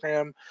of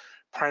program,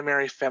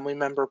 primary family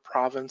member,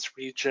 province,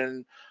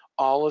 region.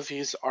 All of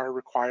these are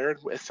required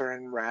if they're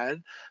in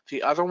red.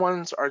 The other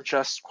ones are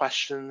just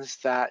questions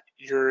that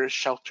your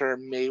shelter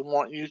may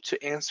want you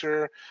to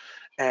answer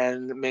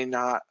and may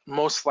not.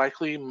 Most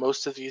likely,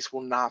 most of these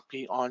will not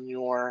be on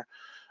your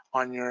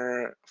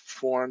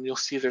form. You'll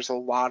see there's a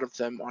lot of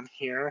them on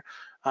here.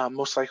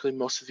 Most likely,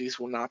 most of these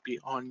will not be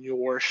on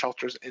your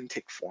shelter's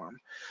intake form.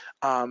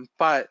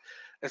 But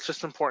it's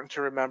just important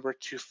to remember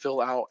to fill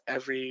out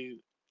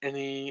any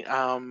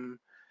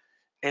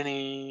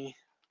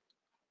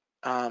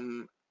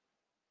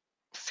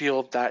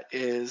field that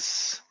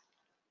is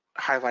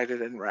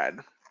highlighted in red.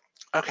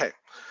 Okay,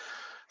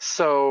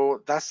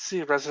 so that's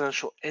the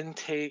residential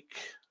intake.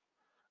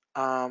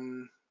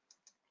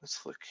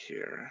 Let's look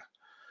here.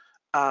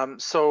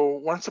 So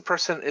once a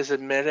person is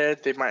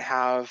admitted, they might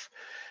have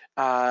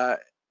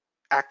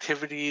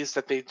activities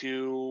that they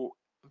do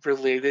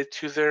related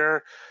to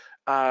their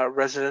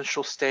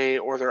residential stay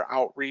or their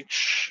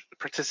outreach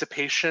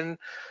participation.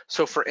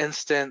 So for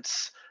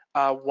instance,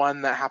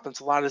 one that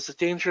happens a lot is a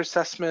danger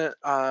assessment.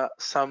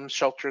 Some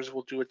shelters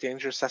will do a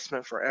danger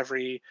assessment for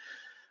every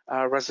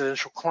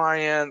residential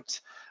client.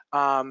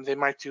 They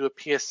might do a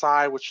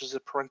PSI, which is a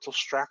parental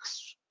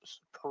stress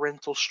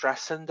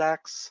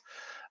index.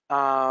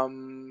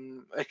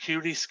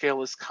 Acuity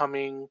scale is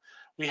coming.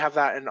 We have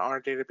that in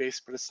our database,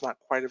 but it's not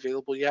quite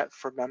available yet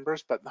for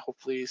members, but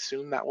hopefully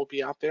soon that will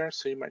be out there.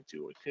 So you might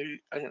do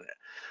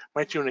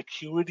an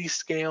acuity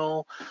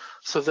scale.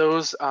 So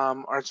those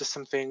are just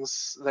some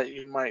things that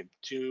you might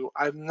do.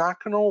 I'm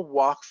not going to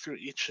walk through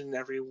each and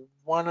every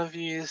one of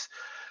these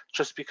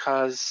just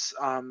because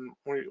they're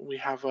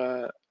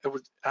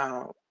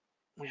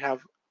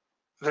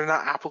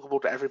not applicable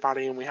to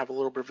everybody and we have a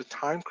little bit of a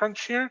time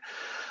crunch here.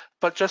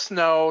 But just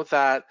know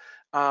that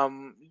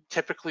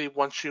typically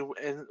once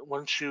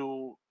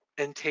you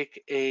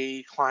intake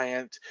a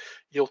client,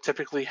 you'll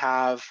typically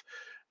have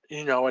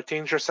a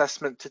danger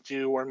assessment to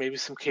do, or maybe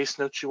some case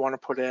notes you want to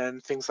put in,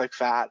 things like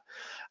that.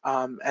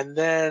 And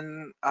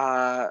then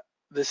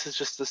this is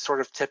just the sort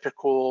of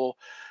typical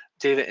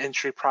data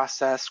entry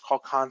process: call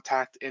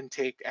contact,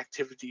 intake,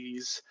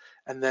 activities,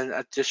 and then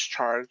a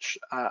discharge.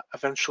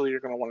 Eventually you're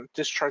going to want to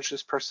discharge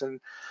this person.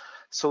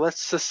 So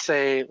let's just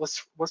say,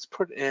 let's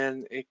put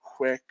in a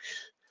quick,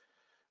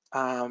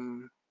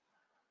 so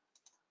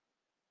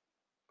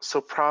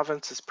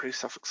province is pretty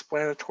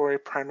self-explanatory,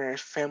 primary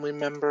family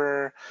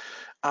member.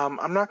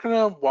 I'm not going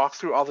to walk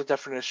through all the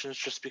definitions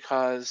just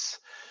because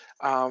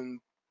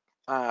it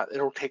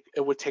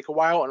would take a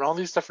while, and all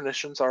these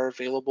definitions are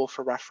available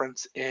for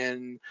reference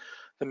in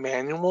the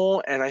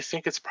manual, and I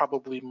think it's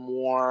probably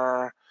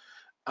more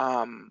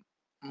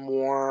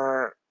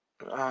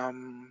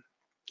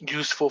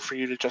useful for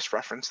you to just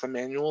reference the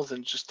manual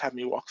than just have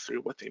me walk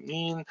through what they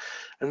mean.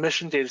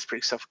 Admission date is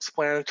pretty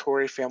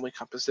self-explanatory. Family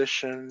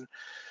composition,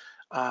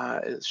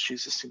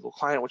 she's a single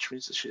client, which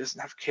means that she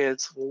doesn't have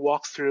kids. We'll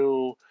walk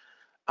through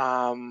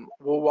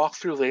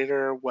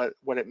later what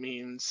it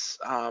means.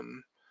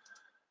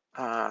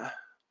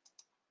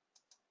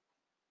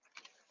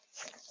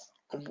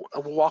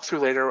 We'll walk through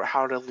later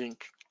how to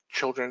link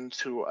children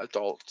to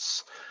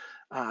adults.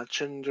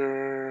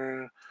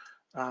 Gender,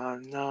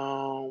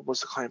 no.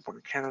 Was the client born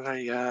in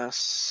Canada?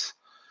 Yes.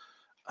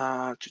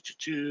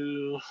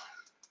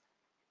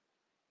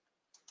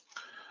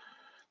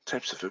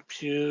 Types of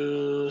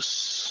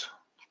abuse.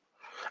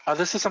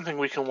 This is something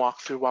we can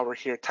walk through while we're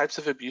here. Types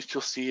of abuse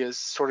you'll see is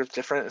sort of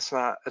different. It's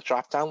not a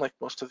drop down like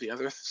most of the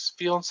other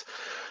fields.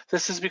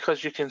 This is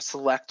because you can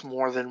select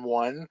more than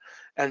one,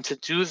 and to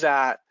do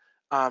that,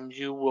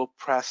 you will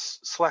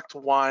select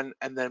one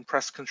and then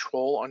press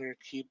Control on your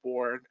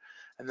keyboard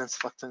and then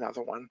select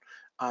another one.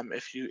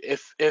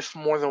 If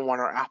more than one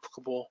are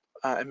applicable,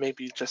 it may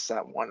be just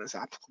that one is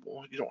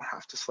applicable. You don't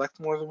have to select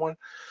more than one.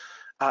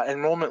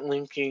 Enrollment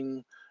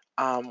linking,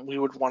 we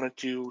would want to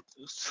do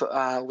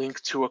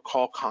link to a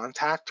call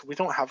contact. We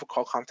don't have a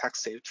call contact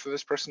saved for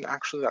this person,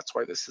 actually. That's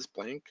why this is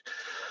blank.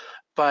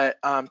 But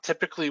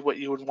typically what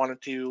you would want to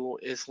do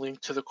is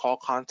link to the call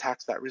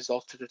contact that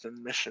resulted in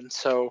admission.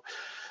 So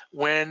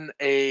when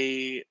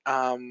a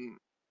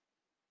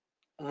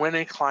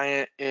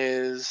client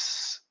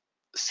is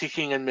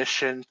seeking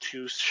admission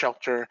to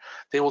shelter,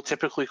 they will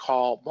typically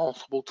call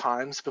multiple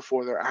times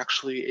before they're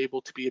actually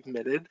able to be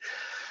admitted.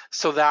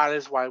 So that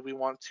is why we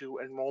want to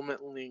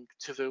enrollment link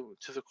to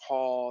the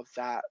call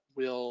that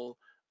will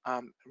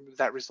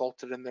that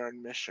resulted in their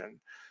admission.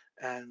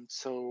 And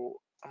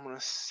so I'm going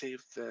to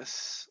save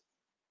this.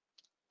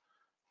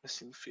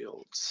 Missing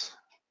fields.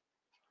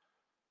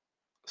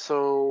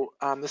 So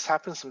this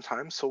happens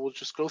sometimes. So we'll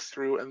just go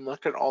through and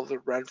look at all the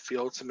red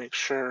fields and make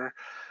sure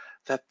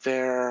that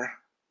they're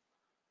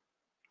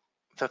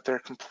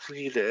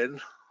completed.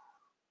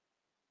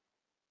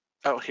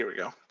 Oh, here we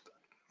go.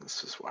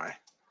 This is why.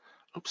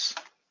 Oops,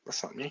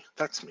 that's not me.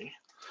 That's me.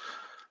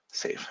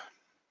 Save.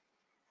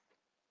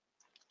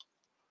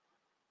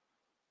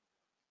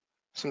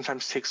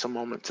 Sometimes takes a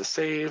moment to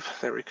save.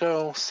 There we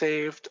go,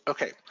 saved.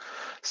 Okay,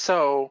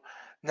 so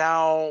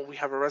now we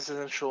have a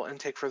residential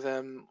intake for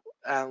them.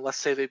 Let's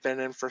say they've been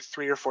in for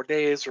 3 or 4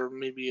 days, or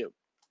maybe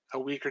a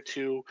week or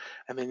two,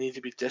 and they need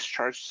to be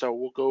discharged. So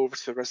we'll go over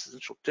to the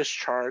residential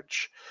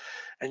discharge,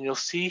 and you'll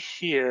see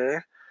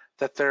here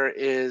that there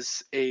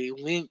is a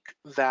link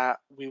that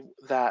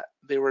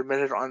they were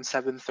admitted on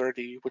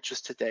 7/30, which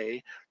is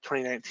today,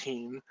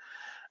 2019.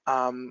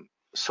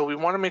 So we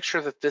want to make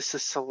sure that this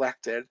is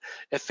selected.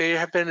 If they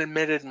have been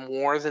admitted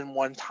more than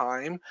one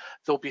time,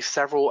 there'll be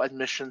several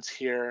admissions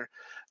here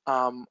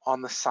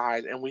on the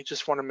side, and we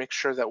just want to make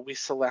sure that we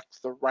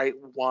select the right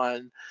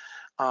one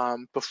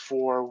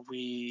before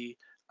we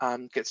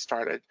get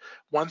started.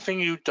 One thing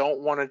you don't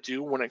want to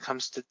do when it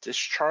comes to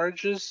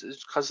discharges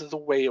is because of the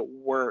way it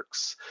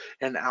works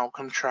in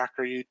Outcome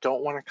Tracker, you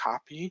don't want to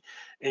copy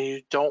and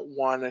you don't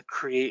want to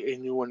create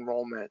a new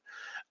enrollment.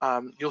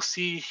 You'll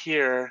see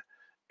here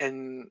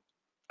in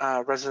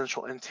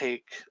residential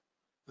intake,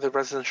 the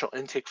residential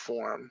intake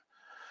form,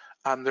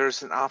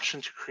 there's an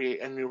option to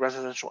create a new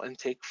residential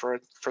intake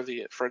for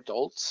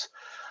adults.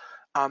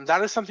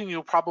 That is something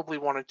you'll probably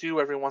want to do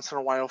every once in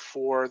a while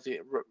for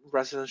the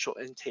residential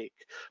intake,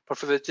 but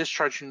for the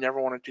discharge, you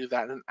never want to do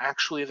that. And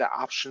actually, that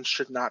option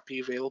should not be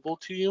available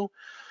to you.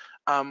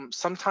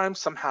 Sometimes,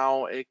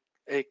 somehow,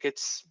 it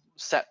gets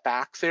set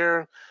back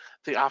there,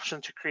 the option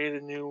to create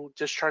a new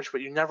discharge,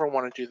 but you never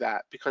want to do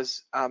that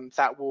because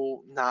that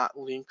will not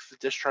link the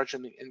discharge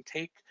and the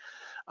intake.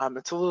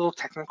 It's a little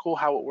technical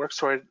how it works,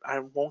 so I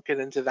won't get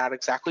into that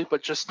exactly,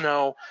 but just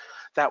know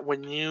that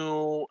when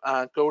you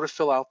go to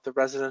fill out the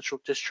residential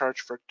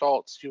discharge for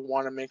adults, you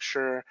want to make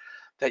sure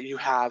that you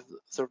have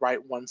the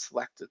right one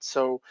selected.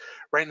 So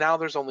right now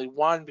there's only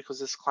one because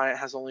this client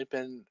has only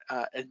been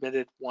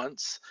admitted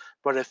once,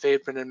 but if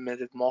they've been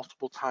admitted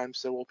multiple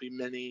times, there will be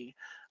many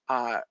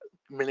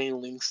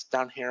links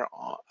down here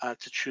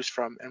to choose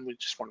from, and we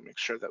just want to make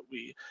sure that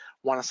we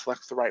want to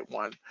select the right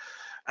one.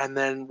 And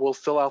then we'll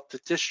fill out the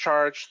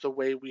discharge the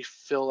way we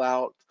fill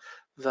out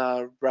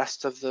the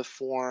rest of the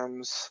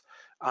forms.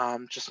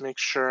 Just make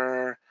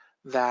sure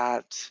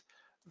that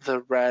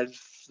the red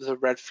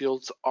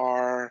fields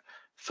are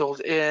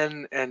filled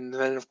in, and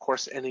then of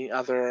course any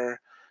other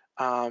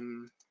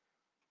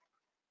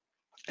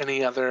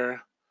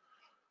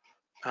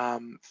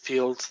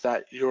fields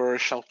that your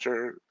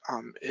shelter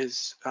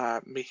is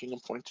making a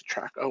point to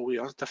track. Oh, we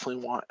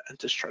definitely want a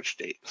discharge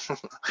date.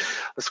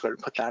 Let's go ahead and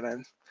put that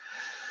in.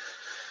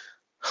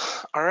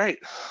 All right,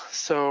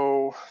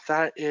 so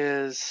that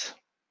is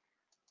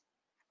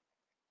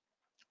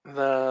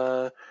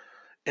the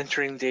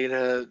entering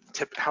data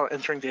how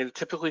entering data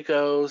typically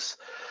goes.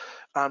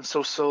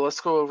 So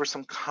let's go over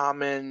some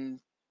common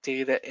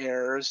data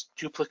errors,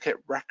 duplicate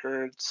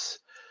records.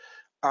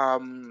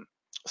 So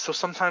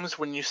sometimes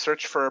when you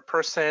search for a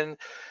person,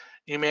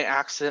 You may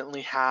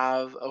accidentally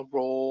have a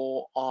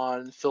role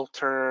on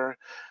filter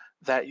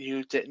that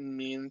you didn't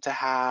mean to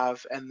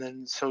have, and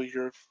then so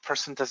your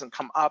person doesn't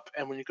come up,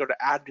 and when you go to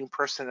add new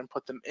person and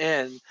put them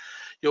in,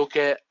 you'll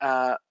get,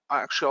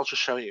 actually I'll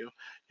just show you,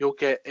 you'll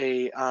get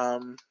a,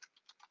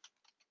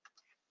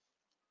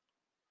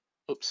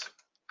 oops.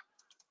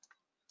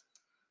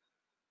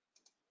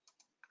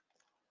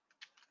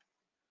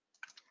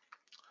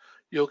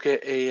 You'll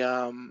get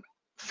a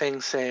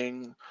thing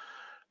saying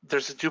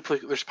there's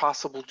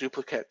possible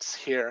duplicates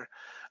here.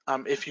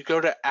 If you go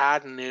to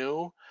add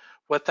new,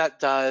 what that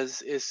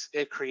does is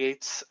it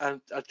creates a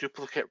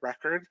duplicate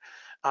record.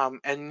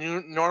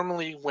 And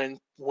normally when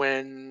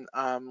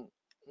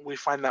we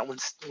find that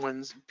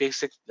when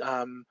basic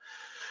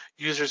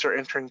users are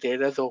entering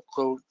data,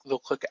 they'll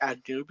click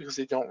add new because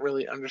they don't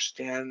really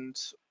understand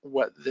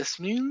what this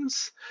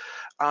means.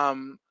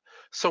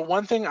 So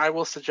one thing I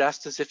will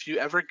suggest is if you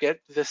ever get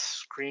this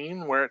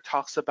screen where it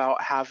talks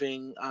about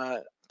having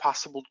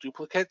possible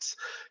duplicates,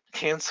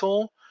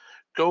 cancel,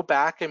 go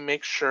back and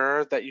make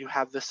sure that you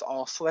have this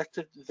all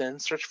selected, then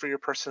search for your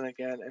person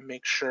again and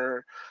make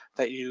sure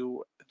that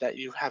you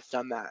have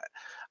done that.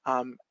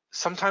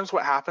 Sometimes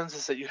what happens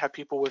is that you have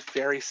people with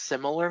very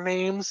similar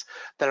names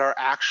that are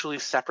actually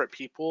separate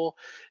people,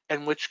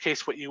 in which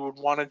case what you would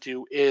want to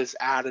do is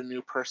add a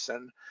new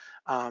person.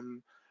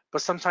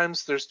 But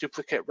sometimes there's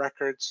duplicate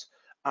records.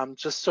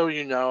 Just so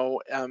you know,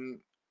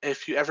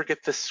 if you ever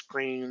get this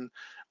screen,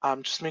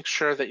 just make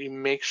sure that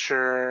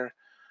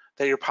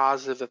you're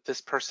positive that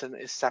this person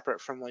is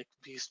separate from like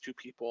these two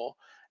people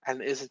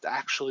and isn't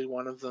actually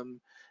one of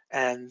them.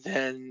 And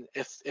then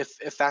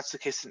if that's the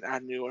case, then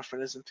add new. Or if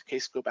it isn't the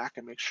case, go back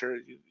and make sure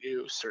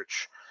you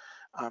search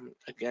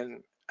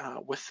again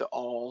with the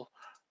all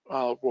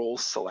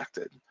roles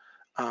selected.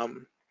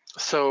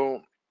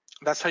 So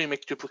that's how you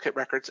make duplicate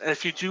records. And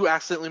if you do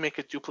accidentally make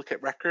a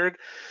duplicate record,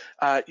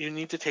 you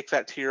need to take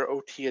that to your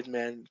OT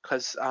admin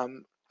because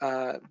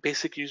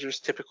basic users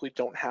typically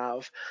don't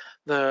have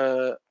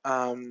the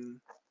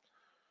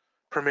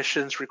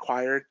permissions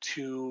required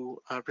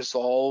to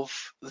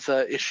resolve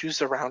the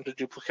issues around a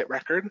duplicate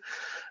record.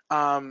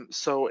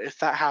 So if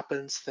that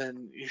happens,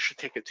 then you should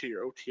take it to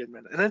your OT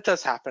admin. And it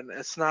does happen.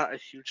 It's not a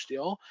huge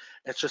deal.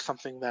 It's just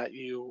something that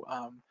you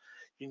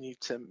need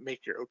to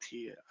make your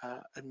OT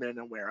admin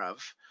aware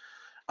of.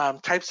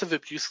 Types of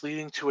abuse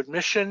leading to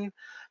admission.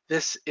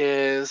 This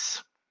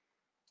is,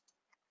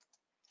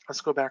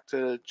 let's go back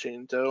to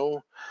Jane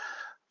Doe.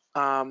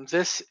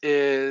 This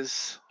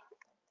is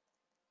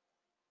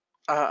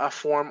a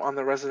form on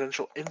the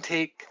residential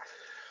intake,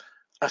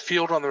 a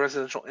field on the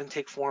residential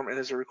intake form, and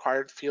is a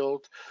required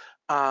field.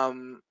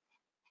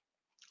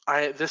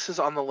 This is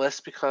on the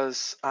list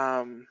because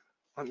let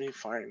me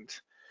find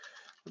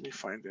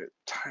it.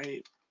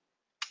 Types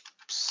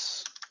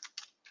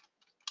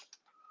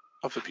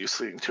of abuse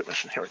leading to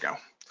admission. Here we go.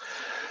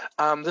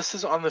 This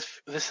is on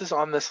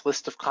this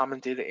list of common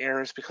data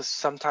errors because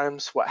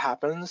sometimes what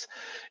happens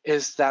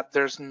is that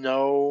there's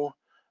no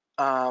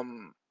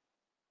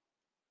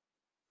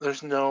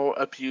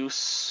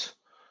abuse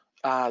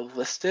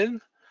listed,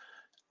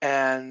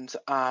 and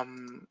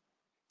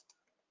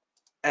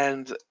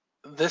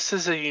this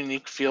is a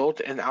unique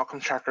field in Outcome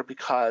Tracker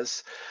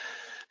because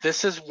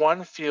this is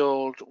one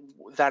field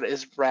that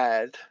is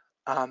red.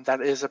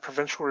 That is a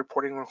provincial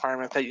reporting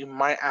requirement that you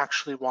might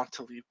actually want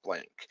to leave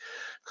blank,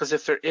 because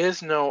if there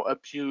is no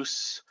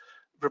abuse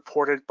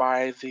reported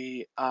by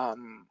the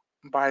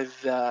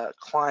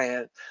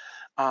client,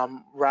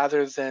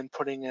 rather than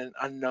putting an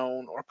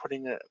unknown or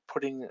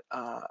putting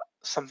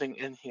something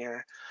in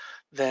here,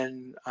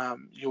 then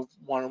you'll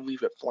want to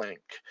leave it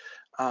blank.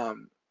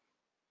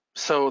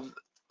 So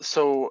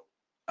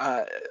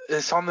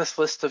it's on this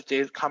list of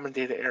common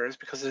data errors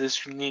because it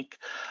is unique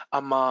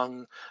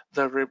among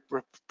the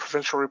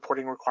provincial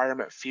reporting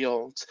requirement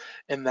fields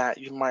in that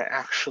you might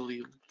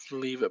actually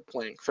leave it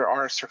blank. There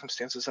are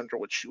circumstances under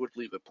which you would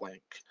leave it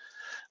blank.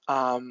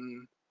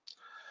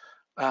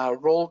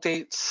 Roll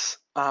dates,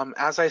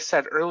 as I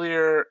said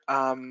earlier,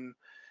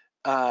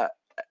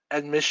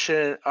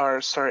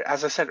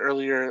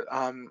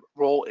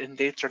 roll in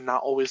dates are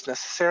not always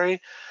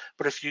necessary,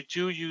 but if you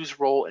do use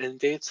roll in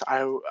dates,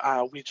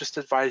 we just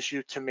advise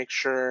you to make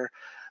sure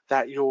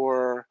that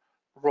your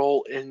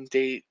roll in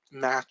date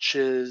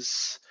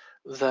matches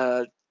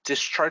the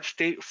discharge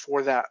date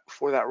for that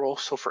role.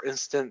 So for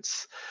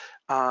instance,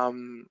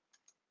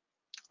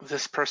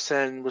 this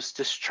person was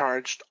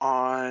discharged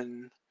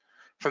from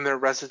the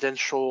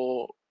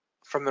residential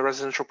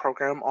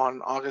program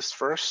on August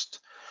 1st.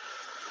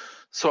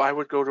 So I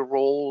would go to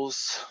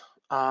roles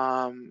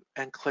and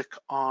click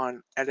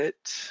on edit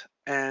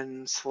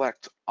and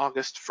select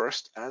August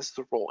 1st as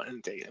the roll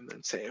end date and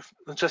then save.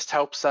 It just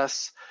helps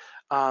us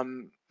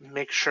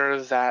make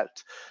sure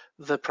that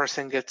the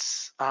person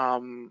gets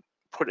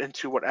put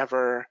into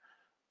whatever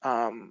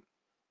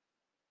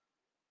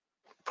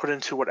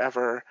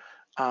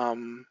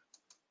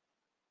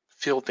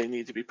field they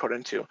need to be put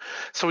into.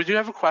 So we do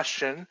have a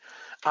question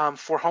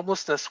for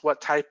homelessness.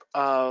 What type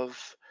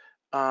of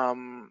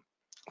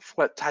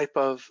what type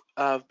of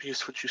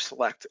abuse would you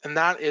select? And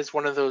that is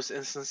one of those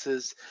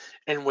instances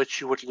in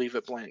which you would leave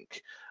it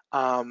blank.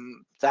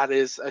 That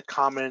is a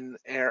common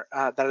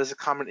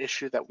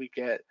issue that we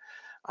get.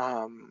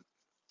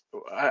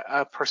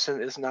 A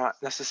person is not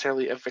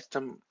necessarily a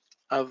victim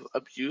of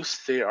abuse;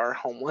 they are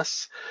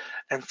homeless,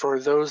 and for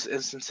those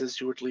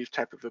instances, you would leave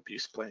type of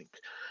abuse blank.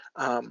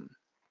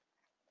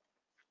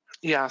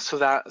 Yeah, so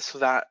that's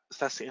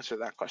the answer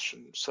to that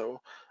question.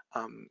 So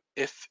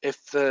if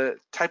the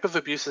type of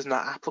abuse is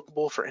not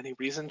applicable for any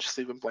reason, just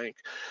leave it blank.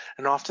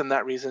 And often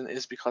that reason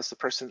is because the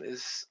person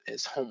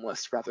is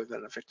homeless rather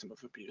than a victim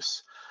of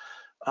abuse.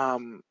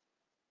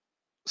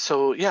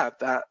 So yeah,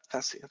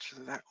 that's the answer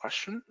to that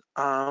question.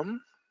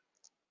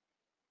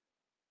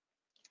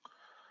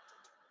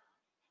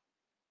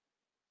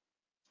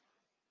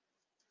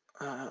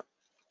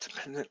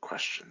 Dependent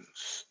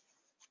questions.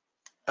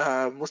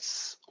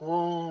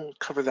 We'll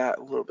cover that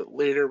a little bit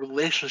later.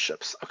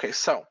 Relationships. Okay,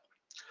 so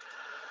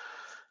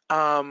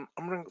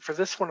for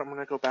this one, I'm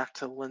gonna go back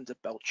to Linda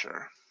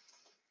Belcher.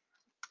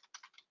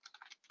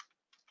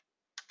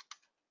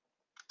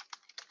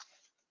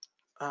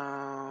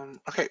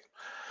 Okay,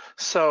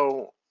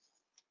 so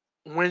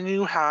when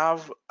you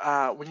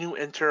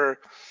enter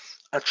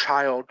a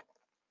child,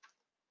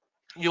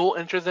 you'll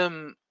enter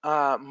them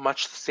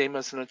much the same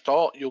as an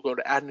adult. You'll go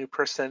to add new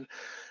person,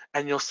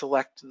 and you'll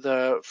select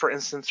for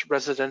instance,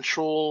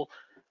 residential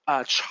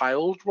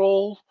child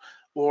role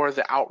or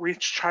the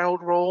outreach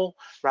child role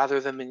rather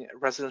than the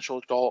residential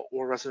adult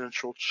or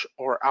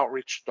or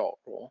outreach adult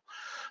role.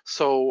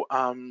 So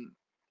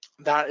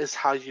that is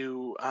how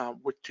you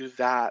would do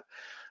that.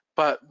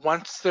 But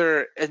once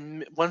they're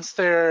in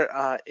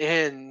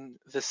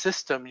the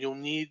system, you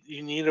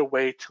need a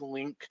way to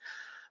link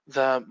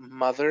the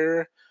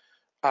mother,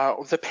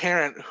 the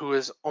parent who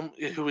is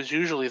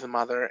usually the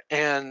mother,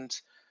 and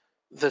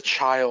the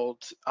child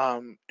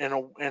in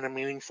a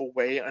meaningful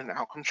way, an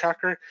outcome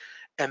tracker.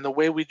 And the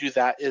way we do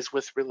that is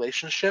with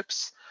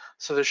relationships.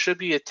 So there should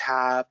be a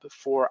tab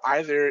for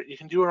either. You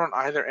can do it on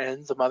either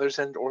end, the mother's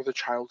end or the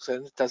child's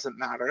end. It doesn't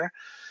matter.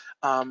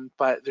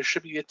 But there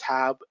should be a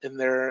tab in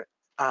their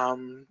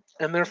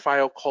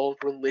file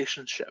called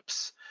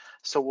relationships.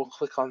 So we'll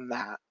click on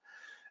that.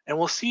 And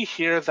we'll see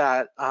here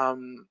that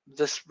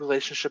this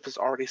relationship is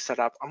already set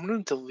up. I'm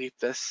going to delete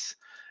this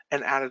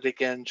and add it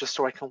again just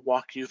so I can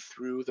walk you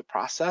through the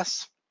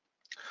process.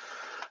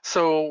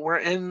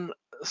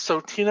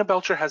 So Tina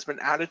Belcher has been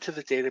added to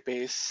the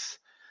database.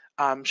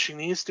 She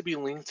needs to be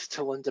linked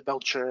to Linda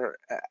Belcher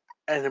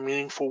in a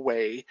meaningful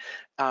way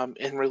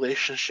in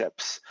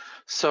relationships.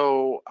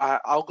 So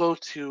I'll go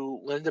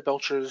to Linda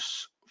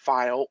Belcher's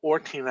file or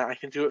Tina. I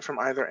can do it from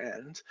either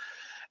end,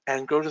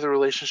 and go to the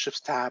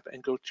relationships tab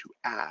and go to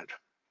add.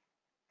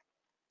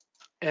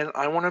 And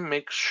I want to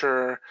make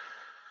sure,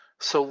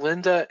 so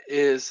Linda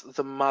is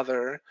the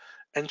mother,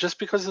 and just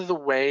because of the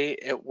way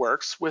it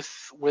works with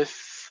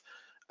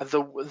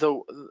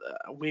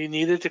we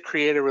needed to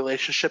create a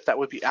relationship that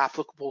would be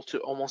applicable to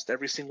almost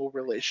every single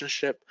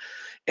relationship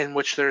in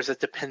which there's a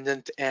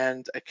dependent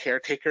and a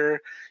caretaker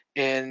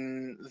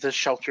in the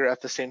shelter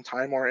at the same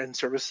time or in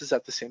services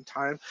at the same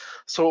time.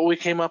 So what we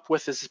came up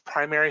with is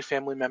primary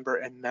family member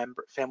and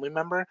family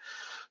member.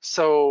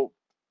 So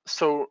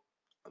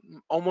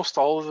almost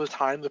all of the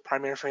time, the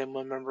primary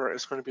family member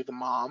is going to be the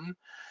mom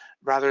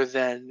rather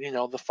than,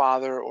 the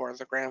father or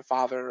the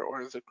grandfather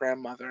or the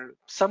grandmother.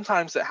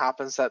 Sometimes it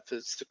happens that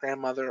it's the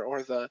grandmother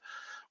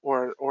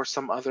or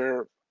some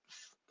other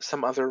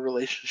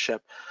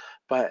relationship,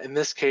 but in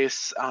this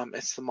case,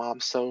 it's the mom.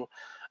 So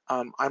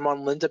I'm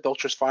on Linda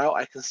Belcher's file.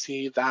 I can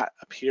see that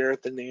appear.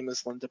 The name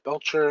is Linda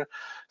Belcher.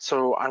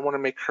 So I want to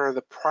make her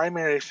the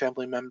primary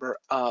family member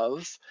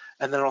of,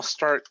 and then I'll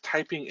start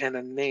typing in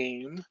a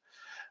name.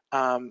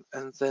 And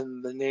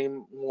then the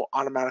name will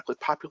automatically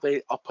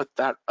populate. I'll put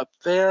that up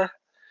there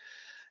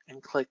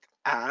and click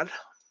add.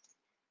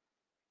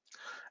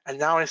 And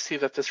now I see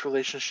that this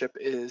relationship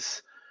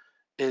is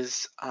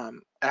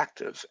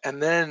active.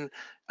 And then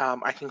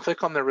I can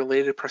click on the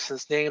related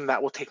person's name.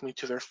 That will take me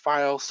to their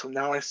file. So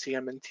now I see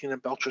I'm in Tina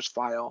Belcher's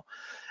file.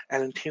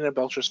 And in Tina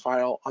Belcher's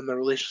file, on the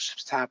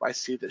relationships tab, I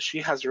see that she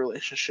has a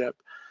relationship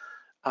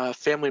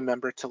family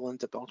member to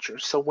Linda Belcher.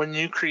 So when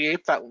you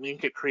create that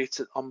link, it creates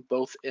it on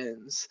both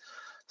ends.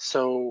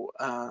 So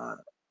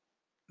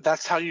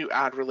that's how you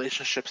add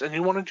relationships, and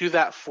you want to do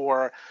that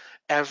for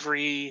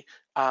every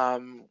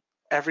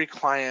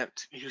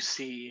client you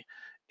see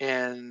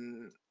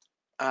in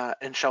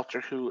shelter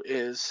who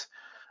is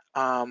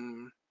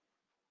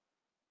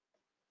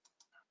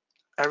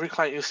every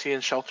client you see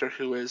in shelter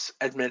who is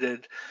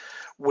admitted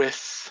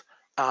with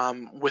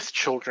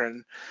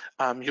children.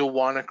 You'll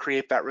want to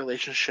create that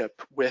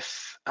relationship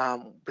with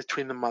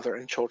between the mother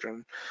and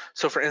children.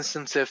 So for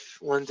instance, if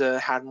Linda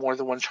had more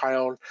than one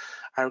child,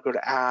 I would go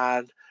to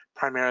add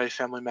primary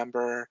family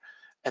member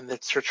and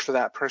then search for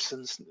that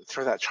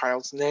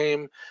child's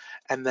name,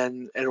 and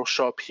then it'll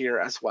show up here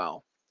as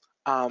well.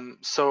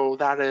 So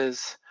that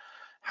is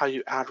how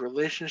you add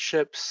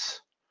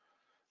relationships.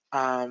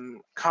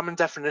 Common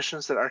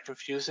definitions that are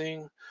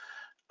confusing.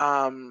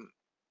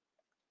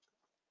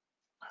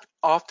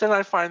 Often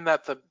I find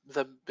that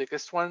the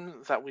biggest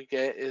one that we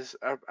get is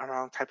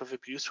around type of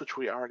abuse, which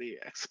we already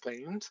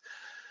explained.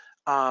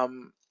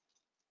 And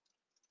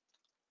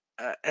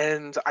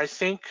I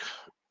think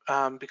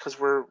because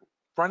we're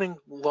running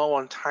low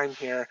on time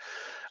here,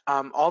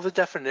 all the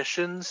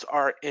definitions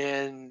are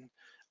in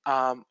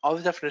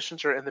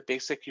the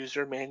basic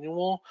user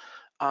manual.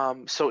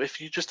 So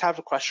if you just have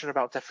a question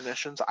about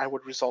definitions, I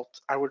would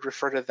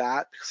refer to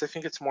that, because I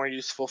think it's more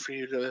useful for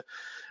you to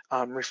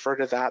refer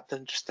to that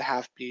than just to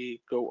have me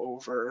go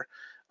over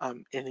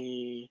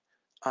any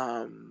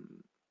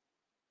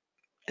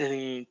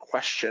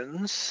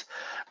questions.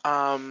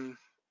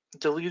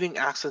 Deleting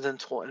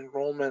accidental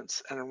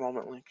enrollments and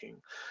enrollment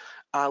linking.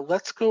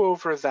 Let's go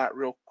over that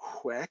real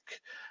quick.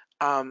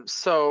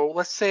 So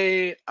let's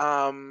say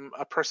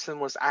a person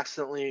was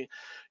accidentally,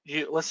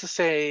 let's just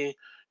say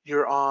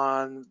you're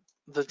on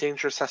the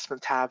danger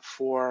assessment tab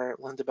for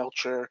Linda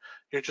Belcher.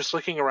 You're just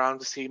looking around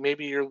to see,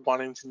 maybe you're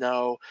wanting to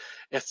know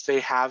if they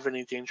have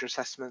any danger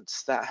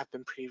assessments that have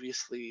been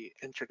previously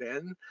entered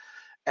in.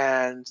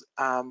 And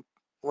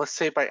let's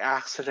say by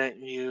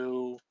accident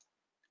you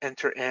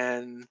enter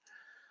in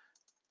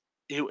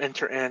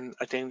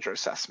a danger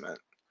assessment,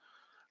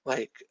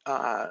 like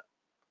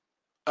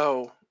oh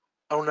no,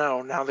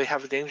 now they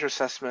have a danger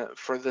assessment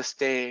for this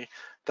day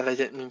that I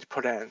didn't mean to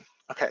put in.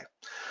 Okay,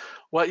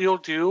 what you'll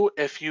do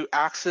if you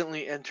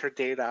accidentally enter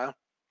data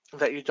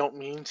that you don't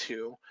mean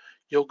to,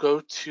 you'll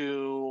go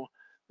to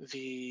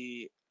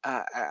the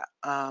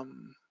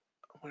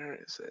where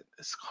is it?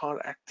 It's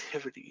called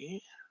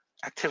activity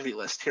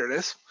list. Here it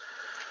is.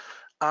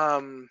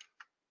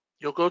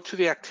 You'll go to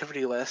the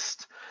activity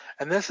list,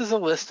 and this is a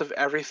list of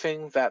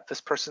everything that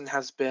this person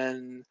has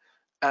been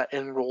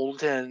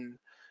enrolled in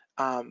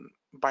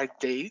by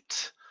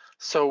date.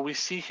 So we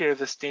see here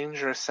this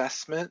danger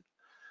assessment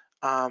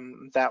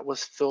that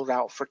was filled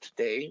out for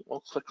today.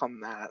 We'll click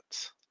on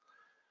that,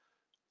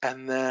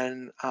 and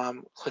then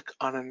click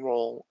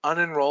unenroll.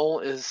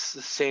 Unenroll is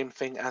the same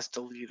thing as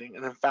deleting,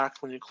 and in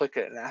fact, when you click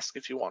it, it asks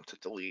if you want to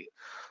delete.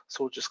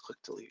 So we'll just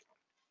click delete.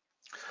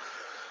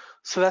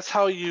 So that's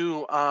how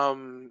you,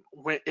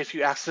 if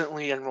you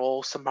accidentally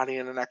enroll somebody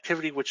in an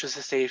activity, which is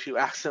to say, if you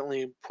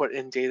accidentally put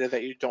in data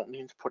that you don't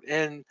need to put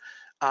in,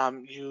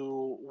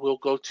 you will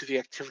go to the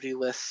activity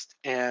list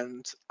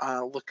and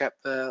look at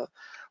the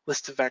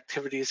list of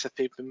activities that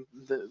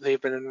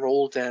they've been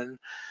enrolled in,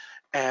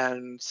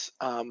 and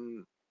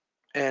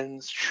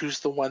choose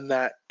the one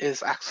that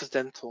is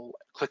accidental,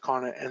 click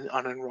on it, and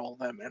unenroll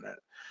them in it.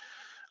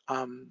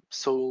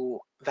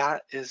 So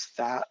that is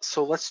that.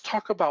 So let's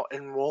talk about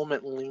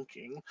enrollment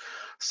linking.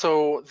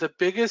 So the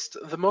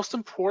most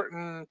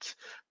important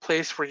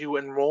place where you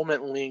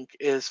enrollment link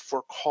is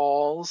for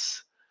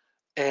calls,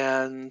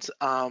 and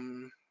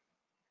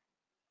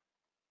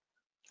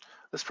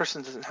this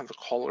person doesn't have the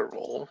caller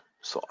role,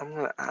 so I'm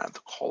going to add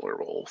the caller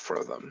role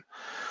for them.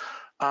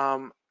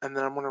 And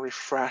then I'm going to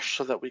refresh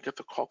so that we get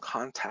the call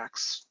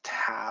contacts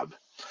tab.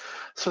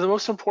 So the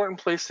most important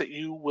place that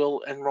you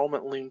will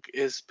enrollment link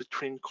is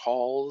between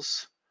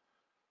calls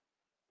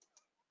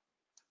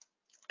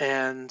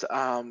and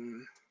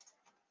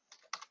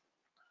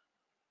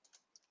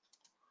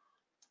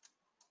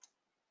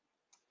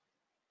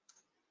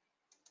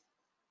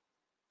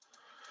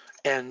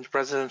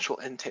residential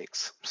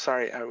intakes.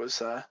 Sorry, I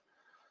was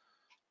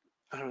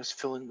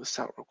filling this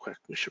out real quick.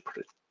 We should put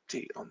a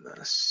date on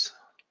this.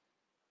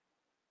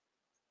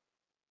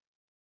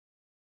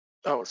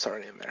 Oh, it's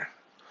already in there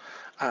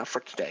for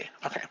today.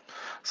 Okay,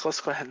 so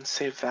let's go ahead and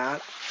save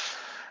that.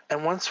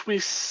 And once we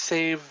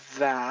save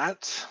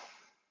that,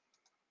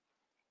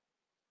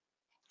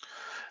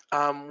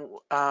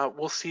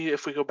 we'll see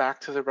if we go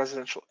back to the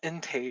residential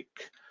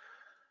intake.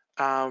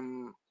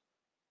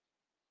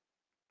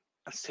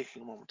 It's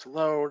taking a moment to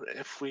load.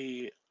 If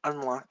we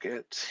unlock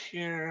it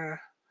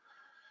here,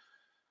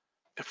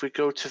 if we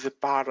go to the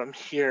bottom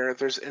here,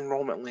 there's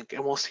enrollment link,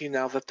 and we'll see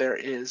now that there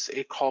is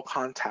a call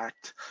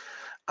contact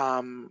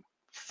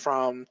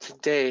from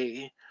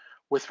today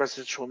with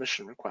residential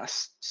admission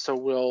requests. So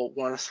we'll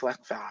want to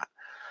select that.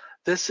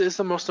 This is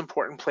the most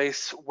important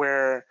place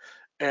where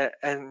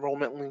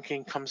enrollment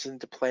linking comes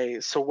into play.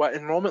 So what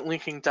enrollment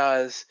linking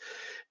does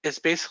is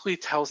basically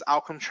tells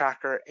Outcome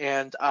Tracker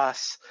and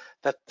us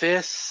that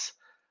this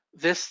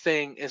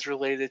thing is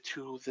related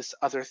to this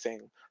other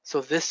thing. So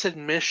this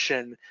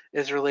admission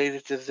is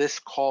related to this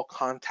call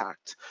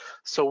contact.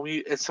 So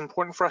it's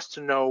important for us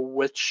to know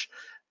which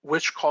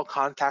call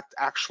contact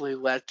actually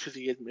led to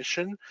the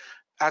admission.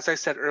 As I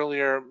said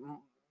earlier,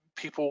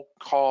 people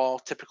call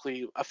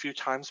typically a few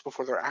times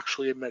before they're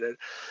actually admitted.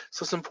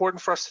 So it's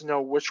important for us to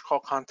know which call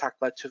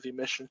contact led to the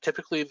admission.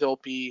 Typically, there'll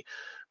be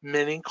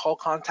many call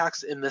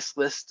contacts in this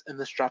list, in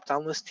this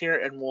drop-down list here,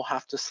 and we'll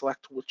have to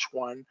select which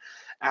one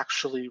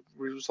actually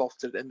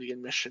resulted in the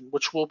admission,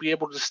 which we'll be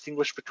able to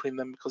distinguish between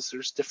them because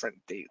there's different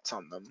dates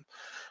on them,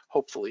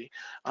 hopefully,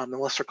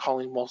 unless they're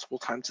calling multiple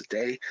times a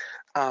day.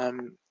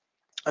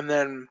 And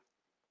then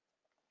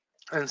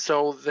And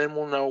so then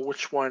we'll know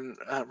which one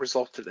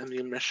resulted in the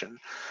admission.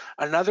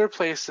 Another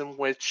place in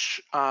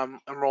which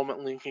enrollment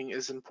linking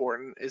is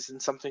important is in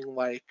something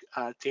like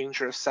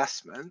danger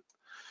assessment.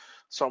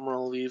 So I'm going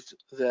to leave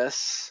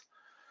this.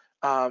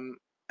 And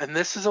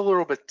this is a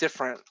little bit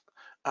different.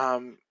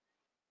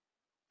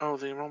 Oh,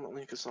 the enrollment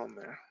link is on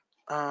there.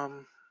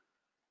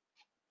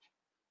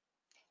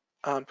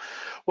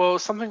 Well,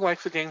 something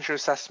like the danger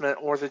assessment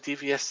or the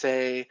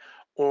DVSA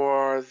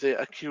or the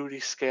acuity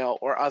scale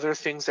or other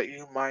things that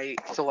you might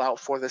fill out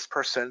for this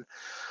person,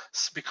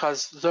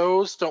 because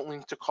those don't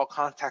link to call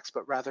contacts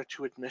but rather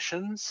to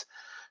admissions.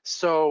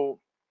 So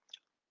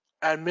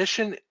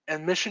admission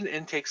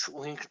intakes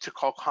link to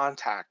call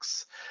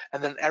contacts,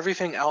 and then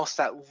everything else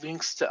that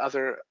links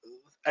to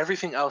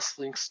everything else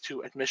links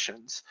to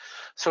admissions.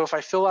 So if I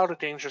fill out a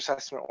danger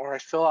assessment or I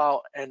fill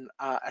out an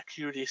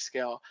acuity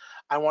scale,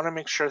 I want to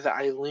make sure that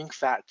I link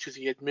that to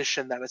the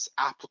admission that it's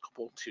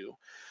applicable to,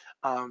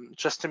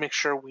 just to make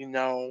sure we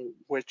know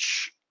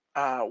which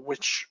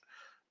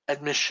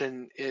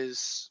admission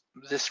is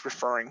this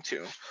referring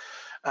to.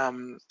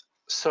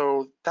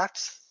 So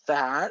that's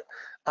that.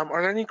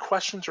 Are there any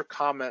questions or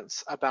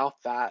comments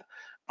about that?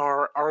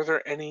 Or are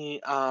there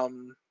any,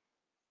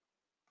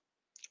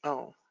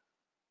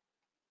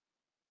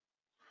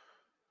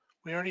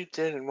 we already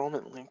did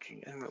enrollment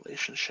linking and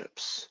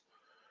relationships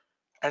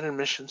and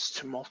admissions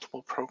to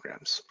multiple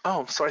programs.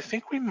 Oh, so I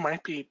think we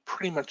might be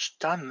pretty much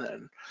done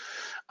then.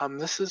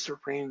 This is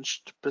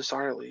arranged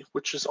bizarrely,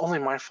 which is only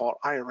my fault.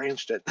 I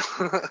arranged it.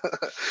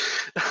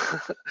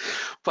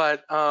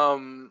 But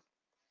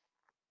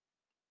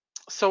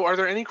so are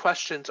there any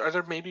questions? Are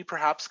there maybe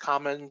perhaps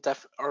common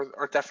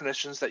or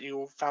definitions that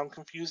you found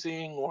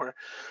confusing, or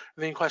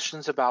any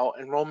questions about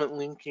enrollment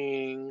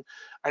linking?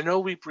 I know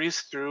we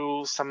breezed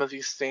through some of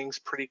these things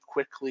pretty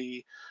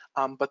quickly,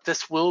 but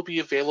this will be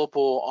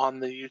available on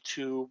the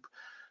YouTube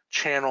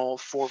channel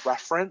for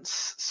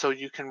reference, so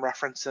you can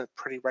reference it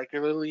pretty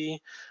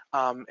regularly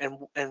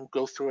and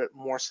go through it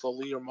more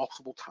slowly or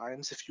multiple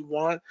times if you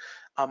want.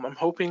 I'm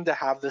hoping to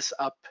have this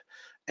up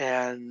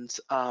and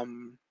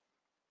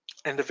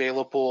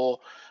available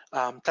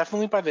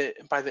definitely by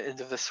the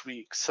end of this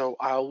week. So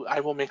I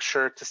will make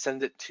sure to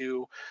send it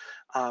to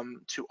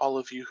all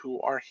of you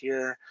who are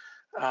here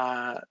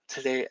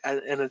today,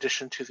 in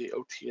addition to the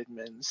OT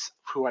admins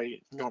who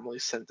I normally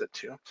send it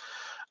to.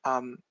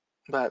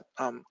 But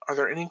are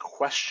there any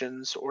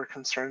questions or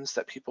concerns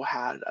that people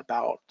had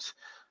about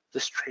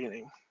this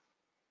training?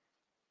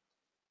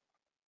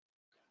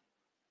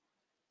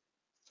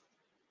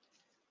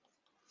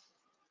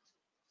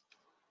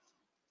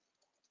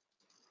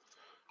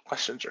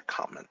 Questions or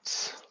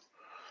comments?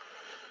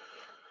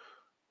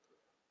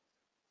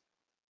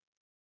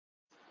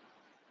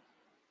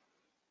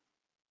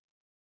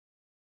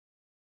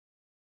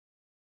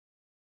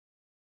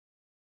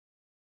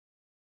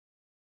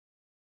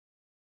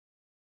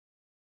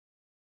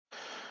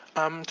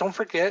 Don't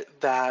forget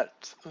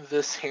that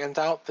this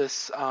handout,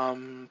 this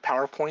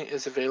PowerPoint,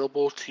 is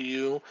available to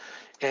you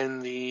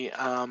in the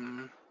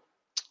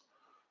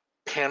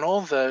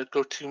panel, the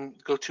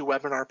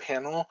GoToWebinar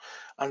panel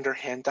under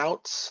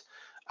handouts.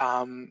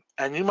 And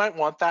you might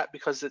want that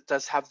because it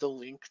does have the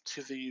link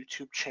to the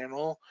YouTube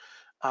channel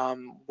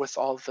with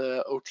all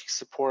the OT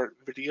support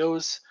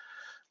videos,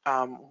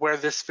 where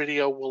this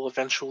video will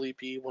eventually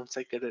be once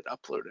I get it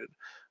uploaded.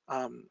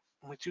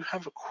 We do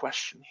have a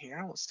question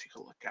here. Let's take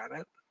a look at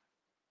it.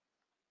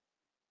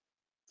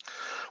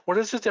 What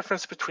is the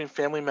difference between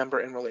family member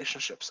and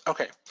relationships?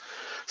 Okay,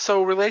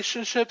 so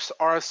relationships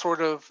are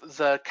sort of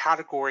the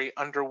category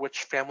under which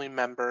family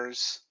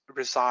members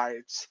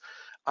resides.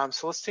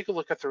 So let's take a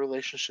look at the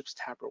relationships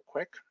tab real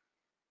quick.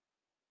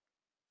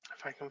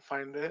 If I can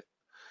find it.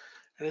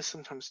 It is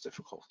sometimes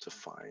difficult to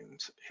find.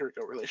 Here we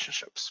go,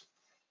 relationships.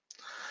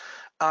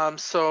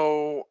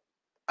 So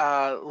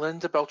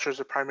Linda Belcher is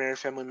a primary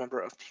family member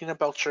of Tina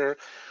Belcher.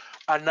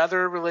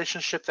 Another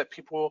relationship that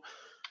people,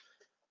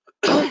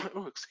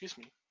 oh, excuse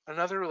me.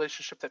 Another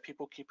relationship that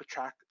people keep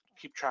track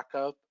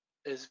of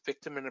is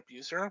victim and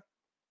abuser.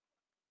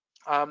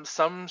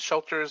 Some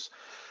shelters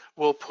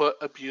will put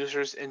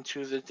abusers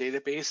into the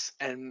database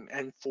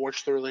and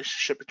forge the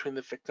relationship between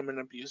the victim and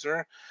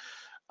abuser.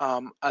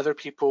 Other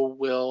people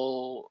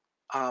will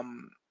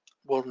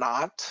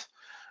not.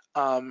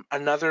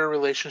 Another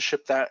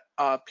relationship that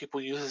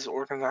people use is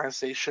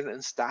organization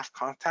and staff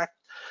contact.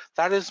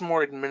 That is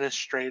more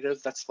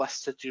administrative. That's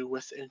less to do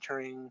with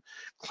entering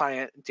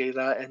client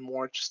data and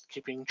more just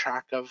keeping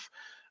track of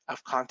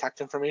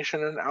contact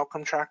information in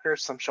outcome tracker.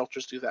 Some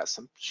shelters do that,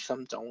 some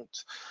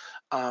don't.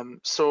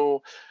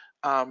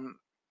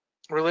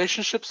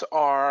 Relationships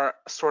are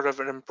sort of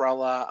an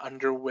umbrella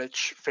under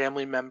which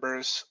family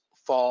members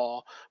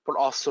fall, but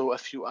also a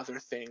few other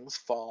things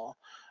fall.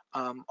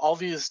 All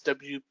these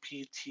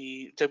WT,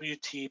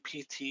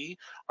 PT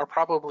are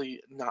probably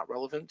not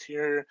relevant to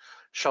your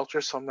shelter,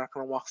 so I'm not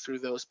going to walk through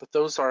those, but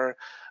those are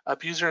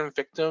abuser and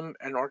victim,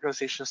 and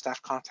organization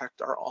staff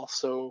contact are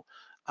also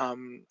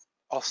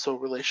also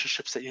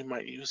relationships that you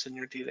might use in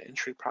your data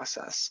entry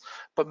process.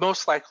 But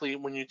most likely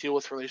when you deal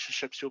with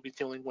relationships, you'll be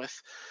dealing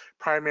with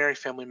primary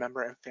family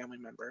member and family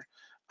member.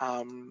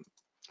 I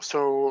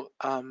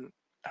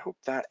hope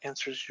that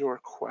answers your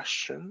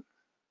question.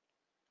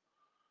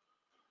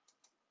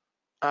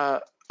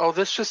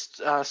 This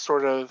just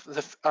sort of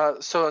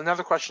so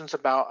another question is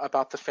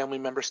about the family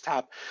members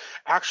tab.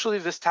 Actually,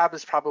 this tab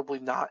is probably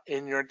not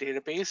in your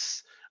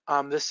database.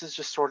 This is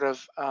just sort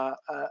of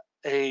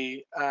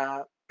a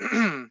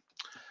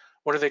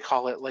what do they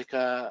call it? Like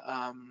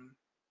a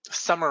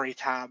summary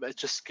tab. It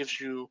just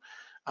gives you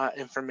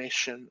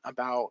information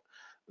about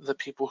the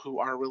people who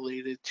are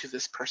related to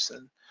this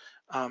person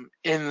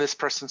in this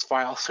person's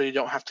file, so you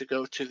don't have to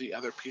go to the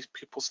other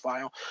people's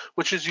file,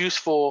 which is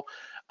useful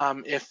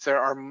if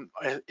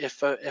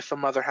a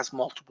mother has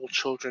multiple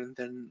children,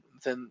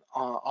 then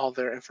all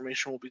their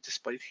information will be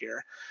displayed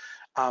here.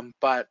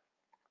 But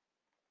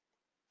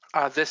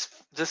this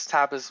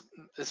tab is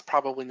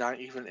probably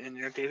not even in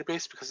your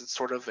database because it's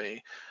sort of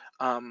a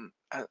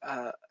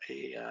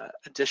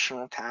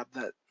additional tab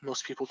that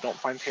most people don't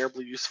find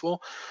terribly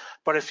useful.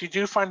 But if you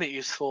do find it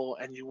useful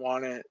and you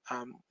want it,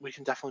 we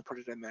can definitely put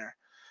it in there.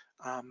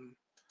 I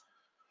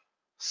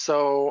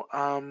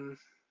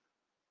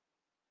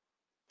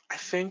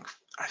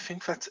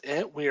think that's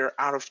it. We are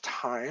out of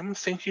time.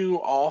 Thank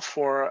you all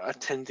for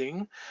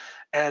attending.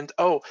 And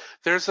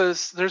there's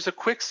a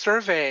quick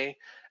survey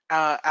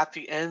at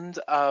the end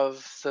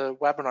of the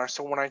webinar.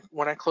 So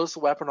when I close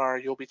the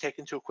webinar, you'll be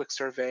taken to a quick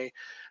survey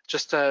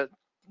just to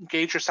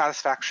gauge your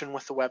satisfaction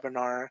with the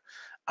webinar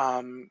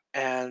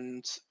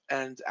and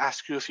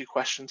ask you a few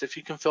questions. If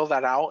you can fill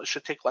that out, it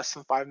should take less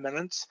than 5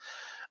 minutes.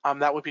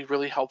 That would be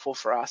really helpful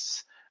for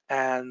us.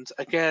 And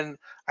again,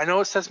 I know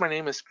it says my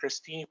name is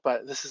Christy,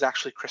 but this is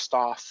actually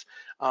Christoph.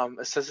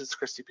 It says it's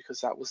Christy because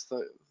that was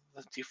the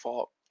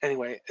default.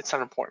 Anyway, it's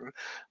not important.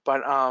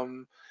 But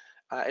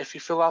if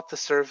you fill out the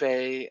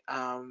survey,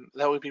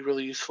 that would be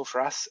really useful for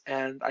us.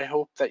 And I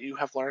hope that you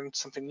have learned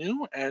something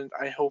new, and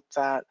I hope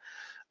that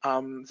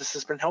this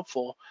has been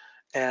helpful.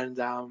 And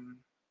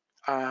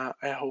I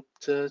hope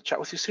to chat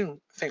with you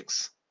soon.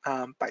 Thanks.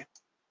 Bye.